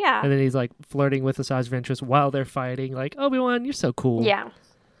nonchalant. Yeah. And then he's like flirting with Asajj Ventress while they're fighting. Like, Obi-Wan, you're so cool. Yeah.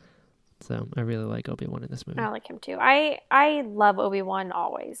 So I really like Obi-Wan in this movie. I like him too. I love Obi-Wan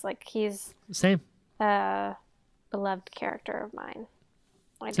always. Like he's Same. a beloved character of mine.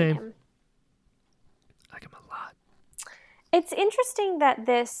 I dig Same. him. I like him a lot. It's interesting that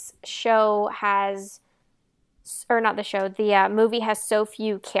this show has, or not the show, the movie has so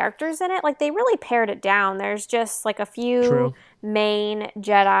few characters in it. Like they really pared it down. There's just like a few True. main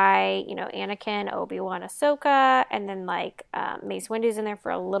Jedi, Anakin, Obi-Wan, Ahsoka, and then like Mace Windu's in there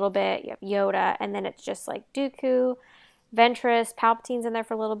for a little bit. You have Yoda, and then it's just like Dooku, Ventress, Palpatine's in there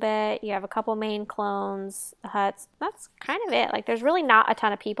for a little bit. You have a couple main clones, the Hutts. That's kind of it. Like there's really not a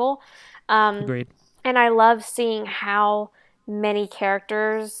ton of people. Agreed. And I love seeing how many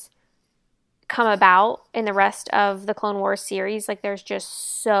characters come about in the rest of the Clone Wars series. Like there's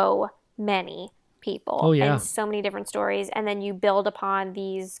just so many people. Oh, yeah. And so many different stories. And then you build upon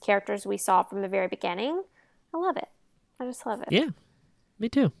these characters we saw from the very beginning. I love it. I just love it. Yeah. Me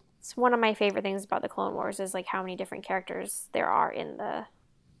too. It's one of my favorite things about the Clone Wars is like how many different characters there are in the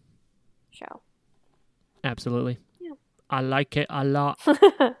show. Absolutely. Yeah. I like it a lot.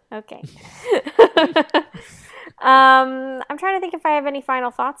 Okay. I'm trying to think if I have any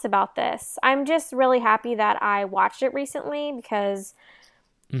final thoughts about this. I'm just really happy that I watched it recently because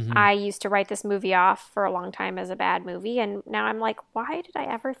Mhm. I used to write this movie off for a long time as a bad movie, and now I'm like, why did I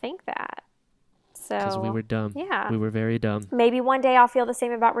ever think that? Because So we were dumb. yeah. We were very dumb. Maybe one day I'll feel the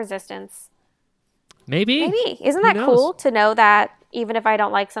same about Resistance. Maybe. Maybe. Isn't Who that knows? cool to know that even if I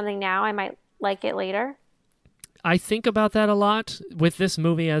don't like something now, I might like it later? I think about that a lot with this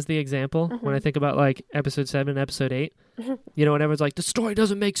movie as the example. When I think about like episode 7, episode 8, when everyone's like, the story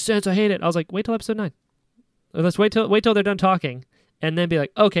doesn't make sense. I hate it. I was like, wait till episode 9. Or let's wait till they're done talking and then be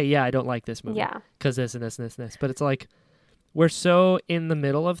like, okay, yeah, I don't like this movie. Yeah. Because this and this and this and this. But it's like, we're so in the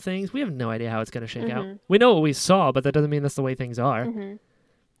middle of things. We have no idea how it's going to shake out. We know what we saw, but that doesn't mean that's the way things are.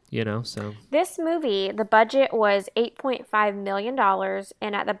 So. This movie, the budget was $8.5 million,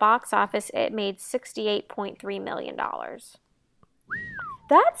 and at the box office, it made $68.3 million.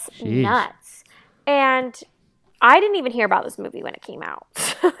 That's Jeez. nuts. And I didn't even hear about this movie when it came out.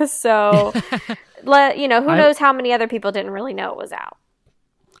 So, who knows how many other people didn't really know it was out.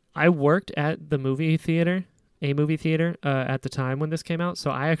 I worked at the movie theater a movie theater at the time when this came out,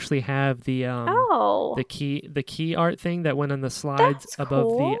 so I actually have the key art thing that went on the slides that's above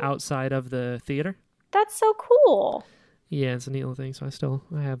cool. the outside of the theater. That's so cool. Yeah, it's a neat little thing. So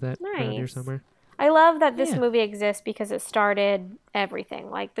I have that around here Nice. somewhere. I love that this Yeah. movie exists because it started everything.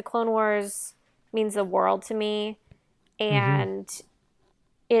 Like, the Clone Wars means the world to me, and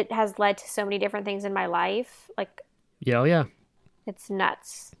it has led to so many different things in my life. Like, Yeah, oh yeah. it's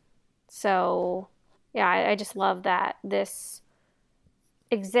nuts. So, yeah, I just love that this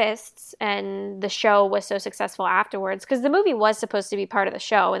exists and the show was so successful afterwards, because the movie was supposed to be part of the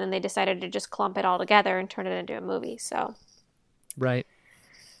show, and then they decided to just clump it all together and turn it into a movie. So, Right.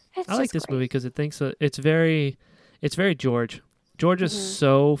 it's I like just this great. movie because it thinks it's very George. George is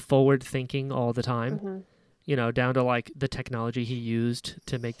so forward thinking all the time. You know, down to like the technology he used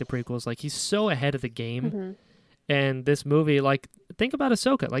to make the prequels. Like, he's so ahead of the game. And this movie, like, think about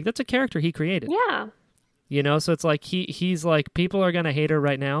Ahsoka. Like, that's a character he created. Yeah. You know, so it's like he's like, people are gonna hate her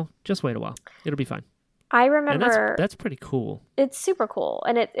right now. Just wait a while. It'll be fine. I And remember that's pretty cool. it's super cool,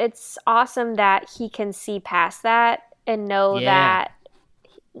 and it's awesome that he can see past that and know Yeah. that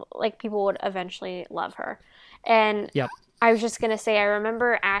like people would eventually love her. And Yep. I was just gonna say, I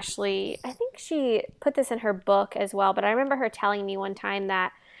remember Ashley, I think she put this in her book as well, but I remember her telling me one time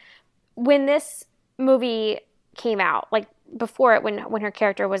that when this movie came out, like before it, when her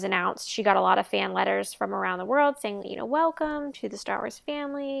character was announced, she got a lot of fan letters from around the world saying, you know, welcome to the Star Wars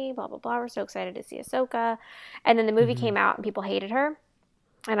family, blah, blah, blah. We're so excited to see Ahsoka. And then the movie came out and people hated her.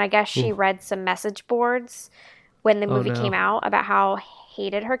 And I guess she Ooh. read some message boards when the Oh, movie no. came out about how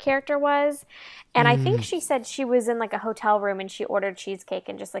hated her character was. And I think she said she was in like a hotel room and she ordered cheesecake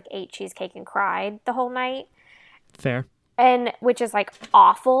and just like ate cheesecake and cried the whole night. Fair. And which is like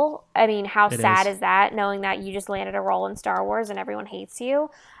awful. I mean, how It sad is. is that, knowing that you just landed a role in Star Wars and everyone hates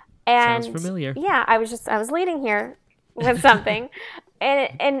you? And Sounds familiar. yeah, I was leading here with something.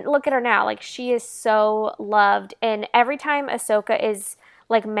 and look at her now. Like, she is so loved. And every time Ahsoka is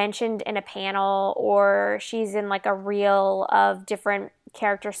like mentioned in a panel or she's in like a reel of different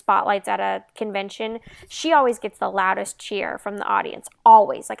character spotlights at a convention, she always gets the loudest cheer from the audience.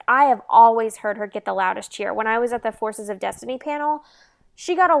 Always. Like, I have always heard her get the loudest cheer. When I was at the Forces of Destiny panel,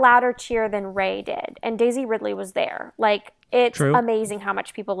 she got a louder cheer than Rey did, and Daisy Ridley was there. Like, it's True. amazing how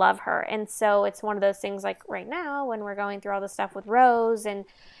much people love her. And so it's one of those things, like right now when we're going through all the stuff with Rose and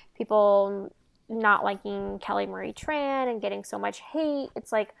people not liking Kelly Marie Tran and getting so much hate,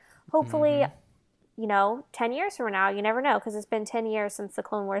 it's like, hopefully, you know, 10 years from now, you never know, because it's been 10 years since the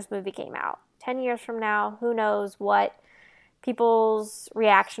Clone Wars movie came out. 10 years from now, who knows what people's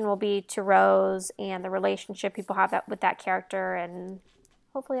reaction will be to Rose and the relationship people have with that character, and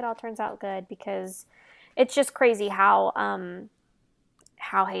hopefully it all turns out good, because it's just crazy how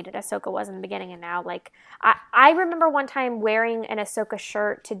hated Ahsoka was in the beginning, and now, like, I remember one time wearing an Ahsoka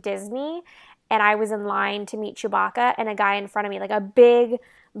shirt to Disney, and I was in line to meet Chewbacca, and a guy in front of me, like a big,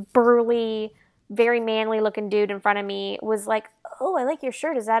 burly, very manly looking dude in front of me, was like, oh, I like your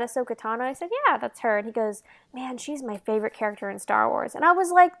shirt. Is that Ahsoka Tano? I said, yeah, that's her. And he goes, man, she's my favorite character in Star Wars. And I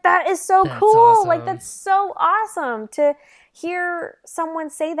was like, that is so That's cool. awesome. Like, that's so awesome to hear someone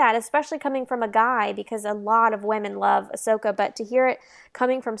say that, especially coming from a guy, because a lot of women love Ahsoka, but to hear it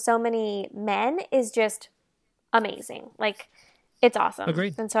coming from so many men is just amazing. Like, it's awesome.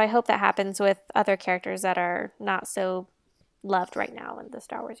 Agreed. And so I hope that happens with other characters that are not so loved right now in the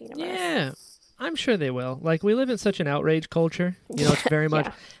Star Wars universe. Yeah. I'm sure they will. Like, we live in such an outrage culture. You know, it's very much,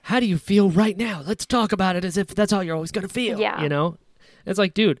 Yeah. how do you feel right now? Let's talk about it as if that's how you're always going to feel. Yeah. You know? It's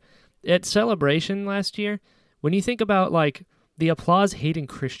like, dude, at Celebration last year, when you think about, like, the applause Hayden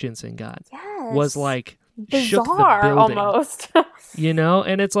Christensen got Yes. was, like, shook the bizarre building. almost. You know?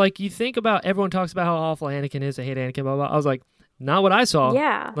 And it's like, you think about, everyone talks about how awful Anakin is. I hate Anakin, blah, blah. I was like, not what I saw.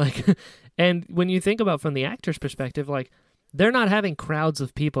 Yeah. Like, and when you think about from the actor's perspective, like, they're not having crowds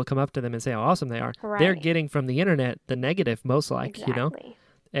of people come up to them and say how awesome they are. They're Right. getting from the internet the negative, most like, you know? Exactly.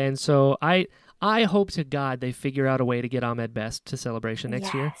 And so I hope to God they figure out a way to get Ahmed Best to Celebration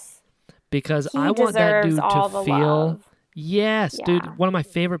next year, Yes. because He I want that deserves dude all to the feel, love. yes, Yeah. dude, one of my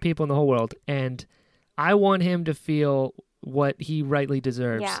favorite people in the whole world. And I want him to feel what he rightly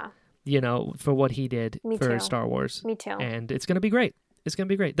deserves, Yeah. you know, for what he did Me for too. Star Wars. Me too. And it's going to be great. It's going to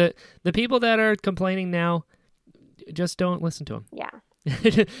be great. The people that are complaining now, just don't listen to them. Yeah.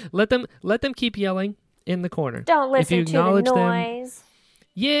 let them keep yelling in the corner. Don't If you listen to the acknowledge them- noise.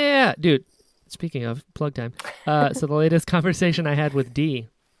 Yeah, dude. Speaking of plug time, so the latest conversation I had with Dee,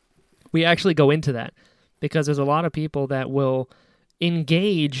 we actually go into that because there's a lot of people that will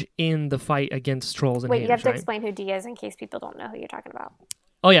engage in the fight against trolls and Wait, you have haters, to right? explain who Dee is in case people don't know who you're talking about.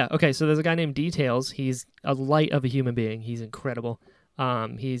 Oh yeah, okay. So there's a guy named Details. He's a light of a human being. He's incredible.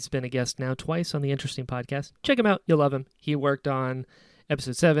 He's been a guest now twice on the Interesting podcast. Check him out. You'll love him. He worked on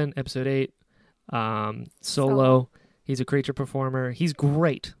episode 7, episode 8, Solo. He's a creature performer. He's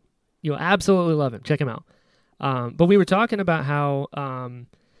great. You'll absolutely love him. Check him out. But we were talking about how,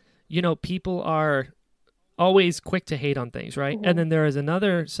 people are always quick to hate on things, right? Mm-hmm. And then there is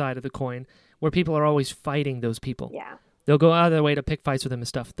another side of the coin where people are always fighting those people. Yeah. They'll go out of their way to pick fights with them and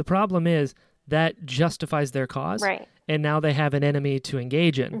stuff. The problem is that justifies their cause. Right. And now they have an enemy to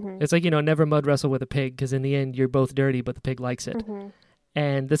engage in. Mm-hmm. It's like, never mud wrestle with a pig because in the end, you're both dirty, but the pig likes it. Mm-hmm.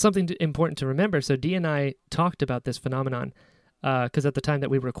 And that's something important to remember. So Dee and I talked about this phenomenon because at the time that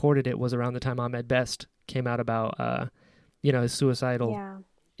we recorded it was around the time Ahmed Best came out about, his suicidal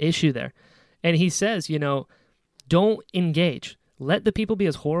issue there. And he says, don't engage. Let the people be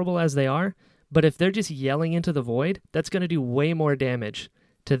as horrible as they are. But if they're just yelling into the void, that's going to do way more damage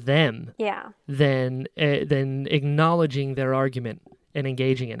to them than acknowledging their argument and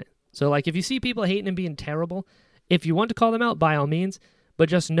engaging in it. So, like, if you see people hating and being terrible, if you want to call them out, by all means, but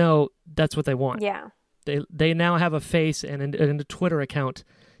just know that's what they want. Yeah. They now have a face and a Twitter account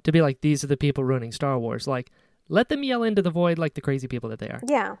to be like, these are the people ruining Star Wars. Like, let them yell into the void like the crazy people that they are.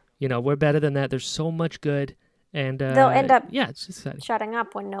 Yeah. We're better than that. There's so much good. And they'll end up it's just exciting. shutting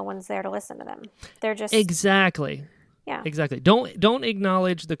up when no one's there to listen to them. They're just Exactly. Yeah. Exactly. Don't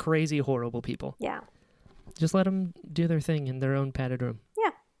acknowledge the crazy, horrible people. Yeah. Just let them do their thing in their own padded room.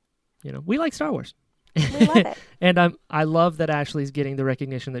 Yeah. We like Star Wars. We love it. And I love that Ashley's getting the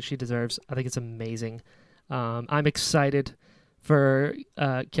recognition that she deserves. I think it's amazing. I'm excited for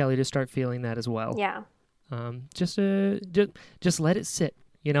Kelly to start feeling that as well. Yeah. Just let it sit.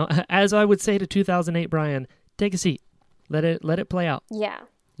 As I would say to 2008 Brian, take a seat. Let it play out. Yeah.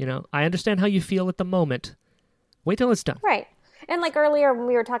 I understand how you feel at the moment. Wait till it's done. Right. And like earlier when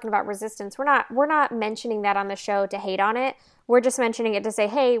we were talking about resistance, we're not mentioning that on the show to hate on it. We're just mentioning it to say,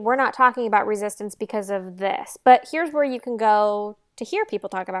 hey, we're not talking about resistance because of this. But here's where you can go to hear people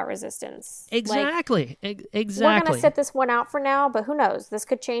talk about resistance. Exactly. Exactly. We're going to sit this one out for now, but who knows? This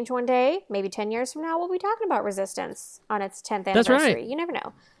could change one day. Maybe 10 years from now, we'll be talking about resistance on its 10th anniversary. That's right. You never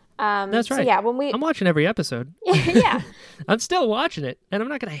know. That's right. So yeah, I'm watching every episode. Yeah. I'm still watching it, and I'm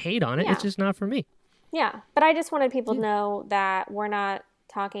not going to hate on it. Yeah. It's just not for me. Yeah, but I just wanted people to know that we're not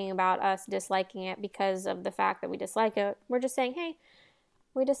talking about us disliking it because of the fact that we dislike it. We're just saying, hey,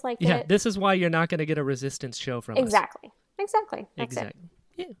 we disliked it. Yeah, this is why you're not going to get a resistance show from us. Exactly. That's exactly.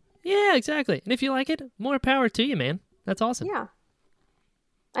 It. Yeah, exactly. And if you like it, more power to you, man. That's awesome. Yeah.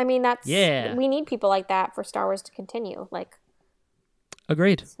 I mean, we need people like that for Star Wars to continue. Like,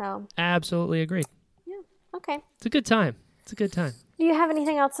 agreed. So. Absolutely agreed. Yeah. Okay. It's a good time. Do you have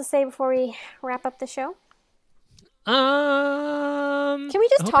anything else to say before we wrap up the show? Can we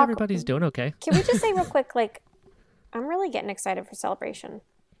just talk? talk? Everybody's doing okay. Can we just say real quick, like, I'm really getting excited for Celebration.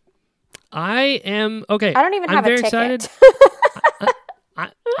 I am okay. I don't even have a ticket. Excited.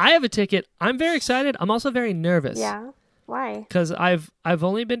 I have a ticket. I'm very excited. I'm also very nervous. Yeah. Why? Because I've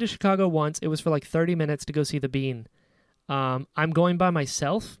only been to Chicago once. It was for like 30 minutes to go see the Bean. I'm going by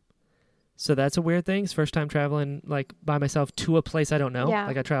myself. So that's a weird thing. It's first time traveling like by myself to a place I don't know. Yeah.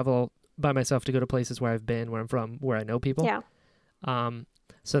 Like I travel by myself to go to places where I've been, where I'm from, where I know people. Yeah.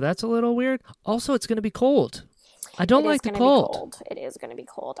 So that's a little weird. Also, it's going to be cold. I don't like the cold. It is going to be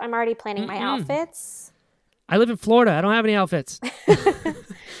cold. I'm already planning my outfits. I live in Florida. I don't have any outfits.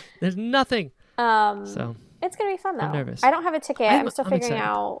 There's nothing. So it's going to be fun though. I'm nervous. I don't have a ticket. I'm still figuring excited.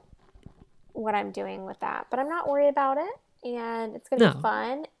 out what I'm doing with that, but I'm not worried about it. And it's going to be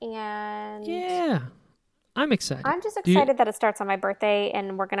fun. And yeah, I'm excited. I'm just excited that it starts on my birthday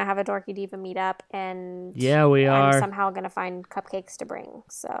and we're going to have a Dorky Diva meetup. And yeah, we are. I'm somehow going to find cupcakes to bring.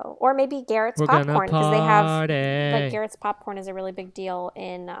 So, or maybe Garrett's Popcorn, because they have, like, Garrett's Popcorn is a really big deal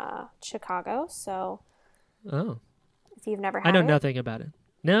in Chicago. So, if you've never had it. I know nothing about it.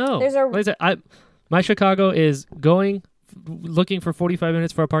 No. There's my Chicago is looking for 45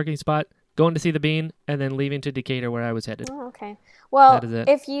 minutes for a parking spot, going to see the Bean, and then leaving to Decatur where I was headed. Oh, okay. Well, that is it.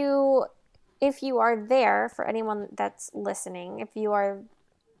 If you are there, for anyone that's listening, if you are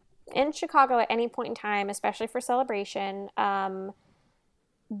in Chicago at any point in time, especially for Celebration,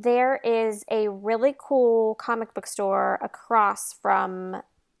 there is a really cool comic book store across from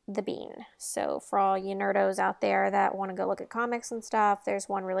the Bean. So for all you nerdos out there that want to go look at comics and stuff, there's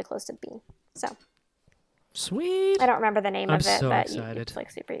one really close to the Bean. So sweet. I don't remember the name of it, so but excited. it's like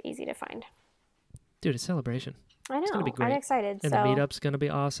super easy to find. Dude, it's Celebration. I know. It's gonna be great. I'm excited. And the meetup's gonna be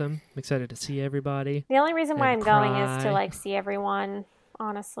awesome. I'm excited to see everybody. The only reason why I'm going is to cry. like see everyone,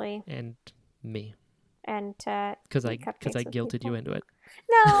 honestly, And me. and Because I eat cupcakes with guilted people. you into it.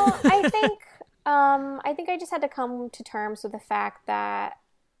 No, I think I just had to come to terms with the fact that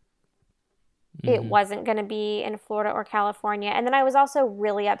it wasn't going to be in Florida or California. And then I was also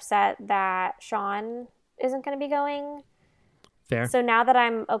really upset that Sean isn't going to be going. Fair. So now that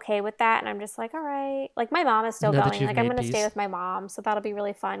I'm okay with that, and I'm just like, all right. Like, my mom is still Now that going. you've Like, I'm made going to stay peace. with my mom. So that'll be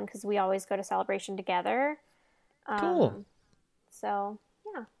really fun because we always go to Celebration together. Cool. So,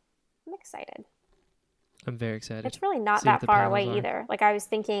 yeah, I'm excited. I'm very excited. It's really not See what that the far panels away are. either. Like, I was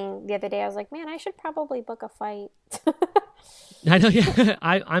thinking the other day, I was like, man, I should probably book a flight. I know, yeah.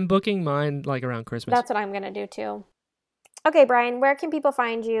 I'm booking mine like around Christmas. That's what I'm going to do too. Okay, Brian, where can people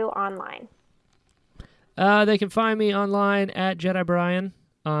find you online? They can find me online at Jedi Brian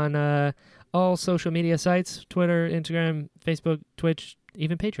on all social media sites: Twitter, Instagram, Facebook, Twitch,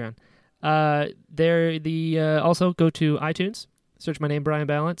 even Patreon. Also go to iTunes, search my name, Brian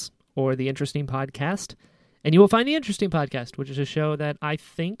Balance, or The Interesting Podcast, and you will find The Interesting Podcast, which is a show that I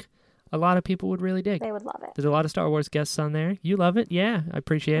think a lot of people would really dig. They would love it. There's a lot of Star Wars guests on there. You love it. Yeah, I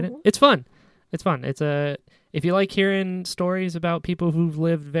appreciate it. It's fun. It's fun. If you like hearing stories about people who've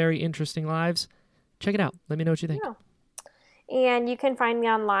lived very interesting lives, check it out. Let me know what you think. Yeah. And you can find me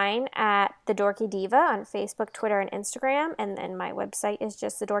online at The Dorky Diva on Facebook, Twitter, and Instagram. And then my website is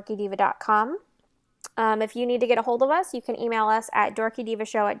just thedorkydiva.com. If you need to get a hold of us, you can email us at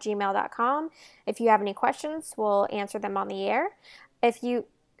dorkydivashow@gmail.com. If you have any questions, we'll answer them on the air. Are you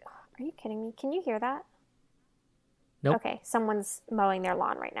kidding me? Can you hear that? Nope. Okay, someone's mowing their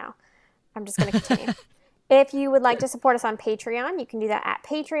lawn right now. I'm just going to continue. If you would like to support us on Patreon, you can do that at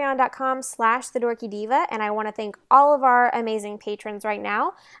patreon.com/thedorkydiva. And I want to thank all of our amazing patrons right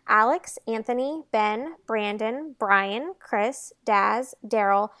now: Alex, Anthony, Ben, Brandon, Brian, Chris, Daz,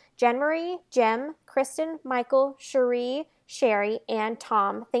 Daryl, Jen Marie, Jim, Kristen, Michael, Cherie, Sherry, and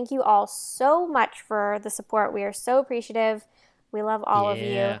Tom. Thank you all so much for the support. We are so appreciative. We love all of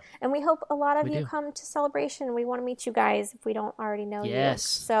you. And we hope a lot of you come to Celebration. We want to meet you guys if we don't already know you.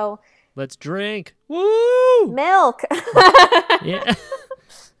 So let's drink. Woo! Milk. Yeah.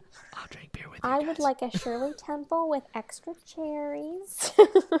 I'll drink beer with you I guys. would like a Shirley Temple with extra cherries.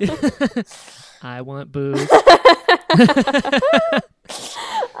 I want booze.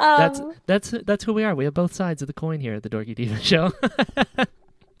 That's who we are. We have both sides of the coin here at the Dorky Diva Show.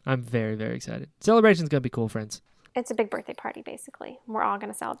 I'm very, very excited. Celebration's gonna be cool, friends. It's a big birthday party, basically. We're all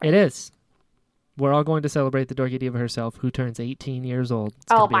going to celebrate. It is. We're all going to celebrate the Dorky Diva herself, who turns 18 years old.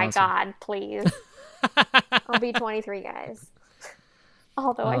 Oh my God, please. I'll be 23, guys.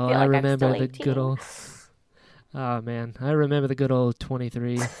 Although I feel like I'm still 18. The good old... Oh, man. I remember the good old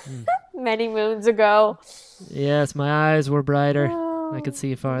 23. Many moons ago. Yes, my eyes were brighter. I could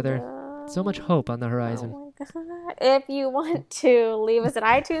see farther. So much hope on the horizon. Oh my God. If you want to leave us an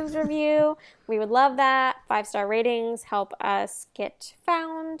iTunes review, we would love that. 5-star ratings help us get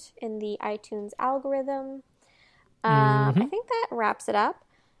found in the iTunes algorithm. I think that wraps it up.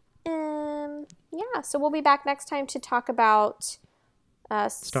 Yeah, so we'll be back next time to talk about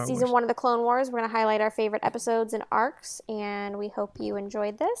season 1 of the Clone Wars. We're going to highlight our favorite episodes and arcs, and we hope you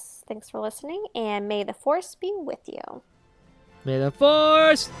enjoyed this. Thanks for listening, and may the Force be with you. May the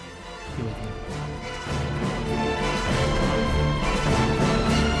Force be with you.